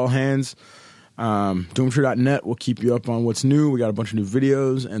called All Hands. Doomtree.net will keep you up on what's new. We got a bunch of new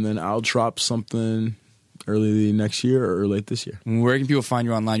videos, and then I'll drop something early next year or late this year. Where can people find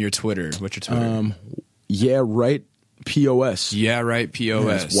you online? Your Twitter. What's your Twitter? Yeah, right. POS. Yeah, right.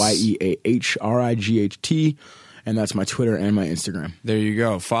 POS. YEAHRIGHT. And that's my Twitter and my Instagram. There you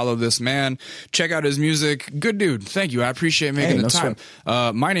go. Follow this man. Check out his music. Good dude. Thank you. I appreciate making the time.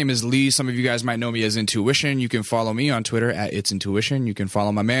 My name is Lee. Some of you guys might know me as Intuition. You can follow me on Twitter at It's Intuition. You can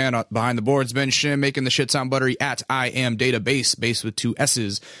follow my man behind the boards, Ben Shim, making the shit sound buttery at I Am Database, base with 2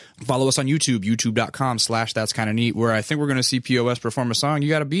 S's. Follow us on YouTube, youtube.com/That's Kinda Neat, where I think we're going to see POS perform a song. You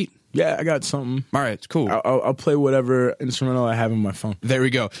got a beat? Yeah, I got something. All right, cool. I'll play whatever instrumental I have on my phone. There we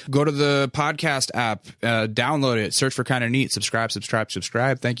go. Go to the podcast app, download it, search for Kinda Neat, subscribe.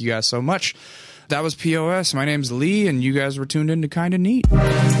 Thank you guys so much. That was POS. My name's Lee, and you guys were tuned in to Kinda Neat.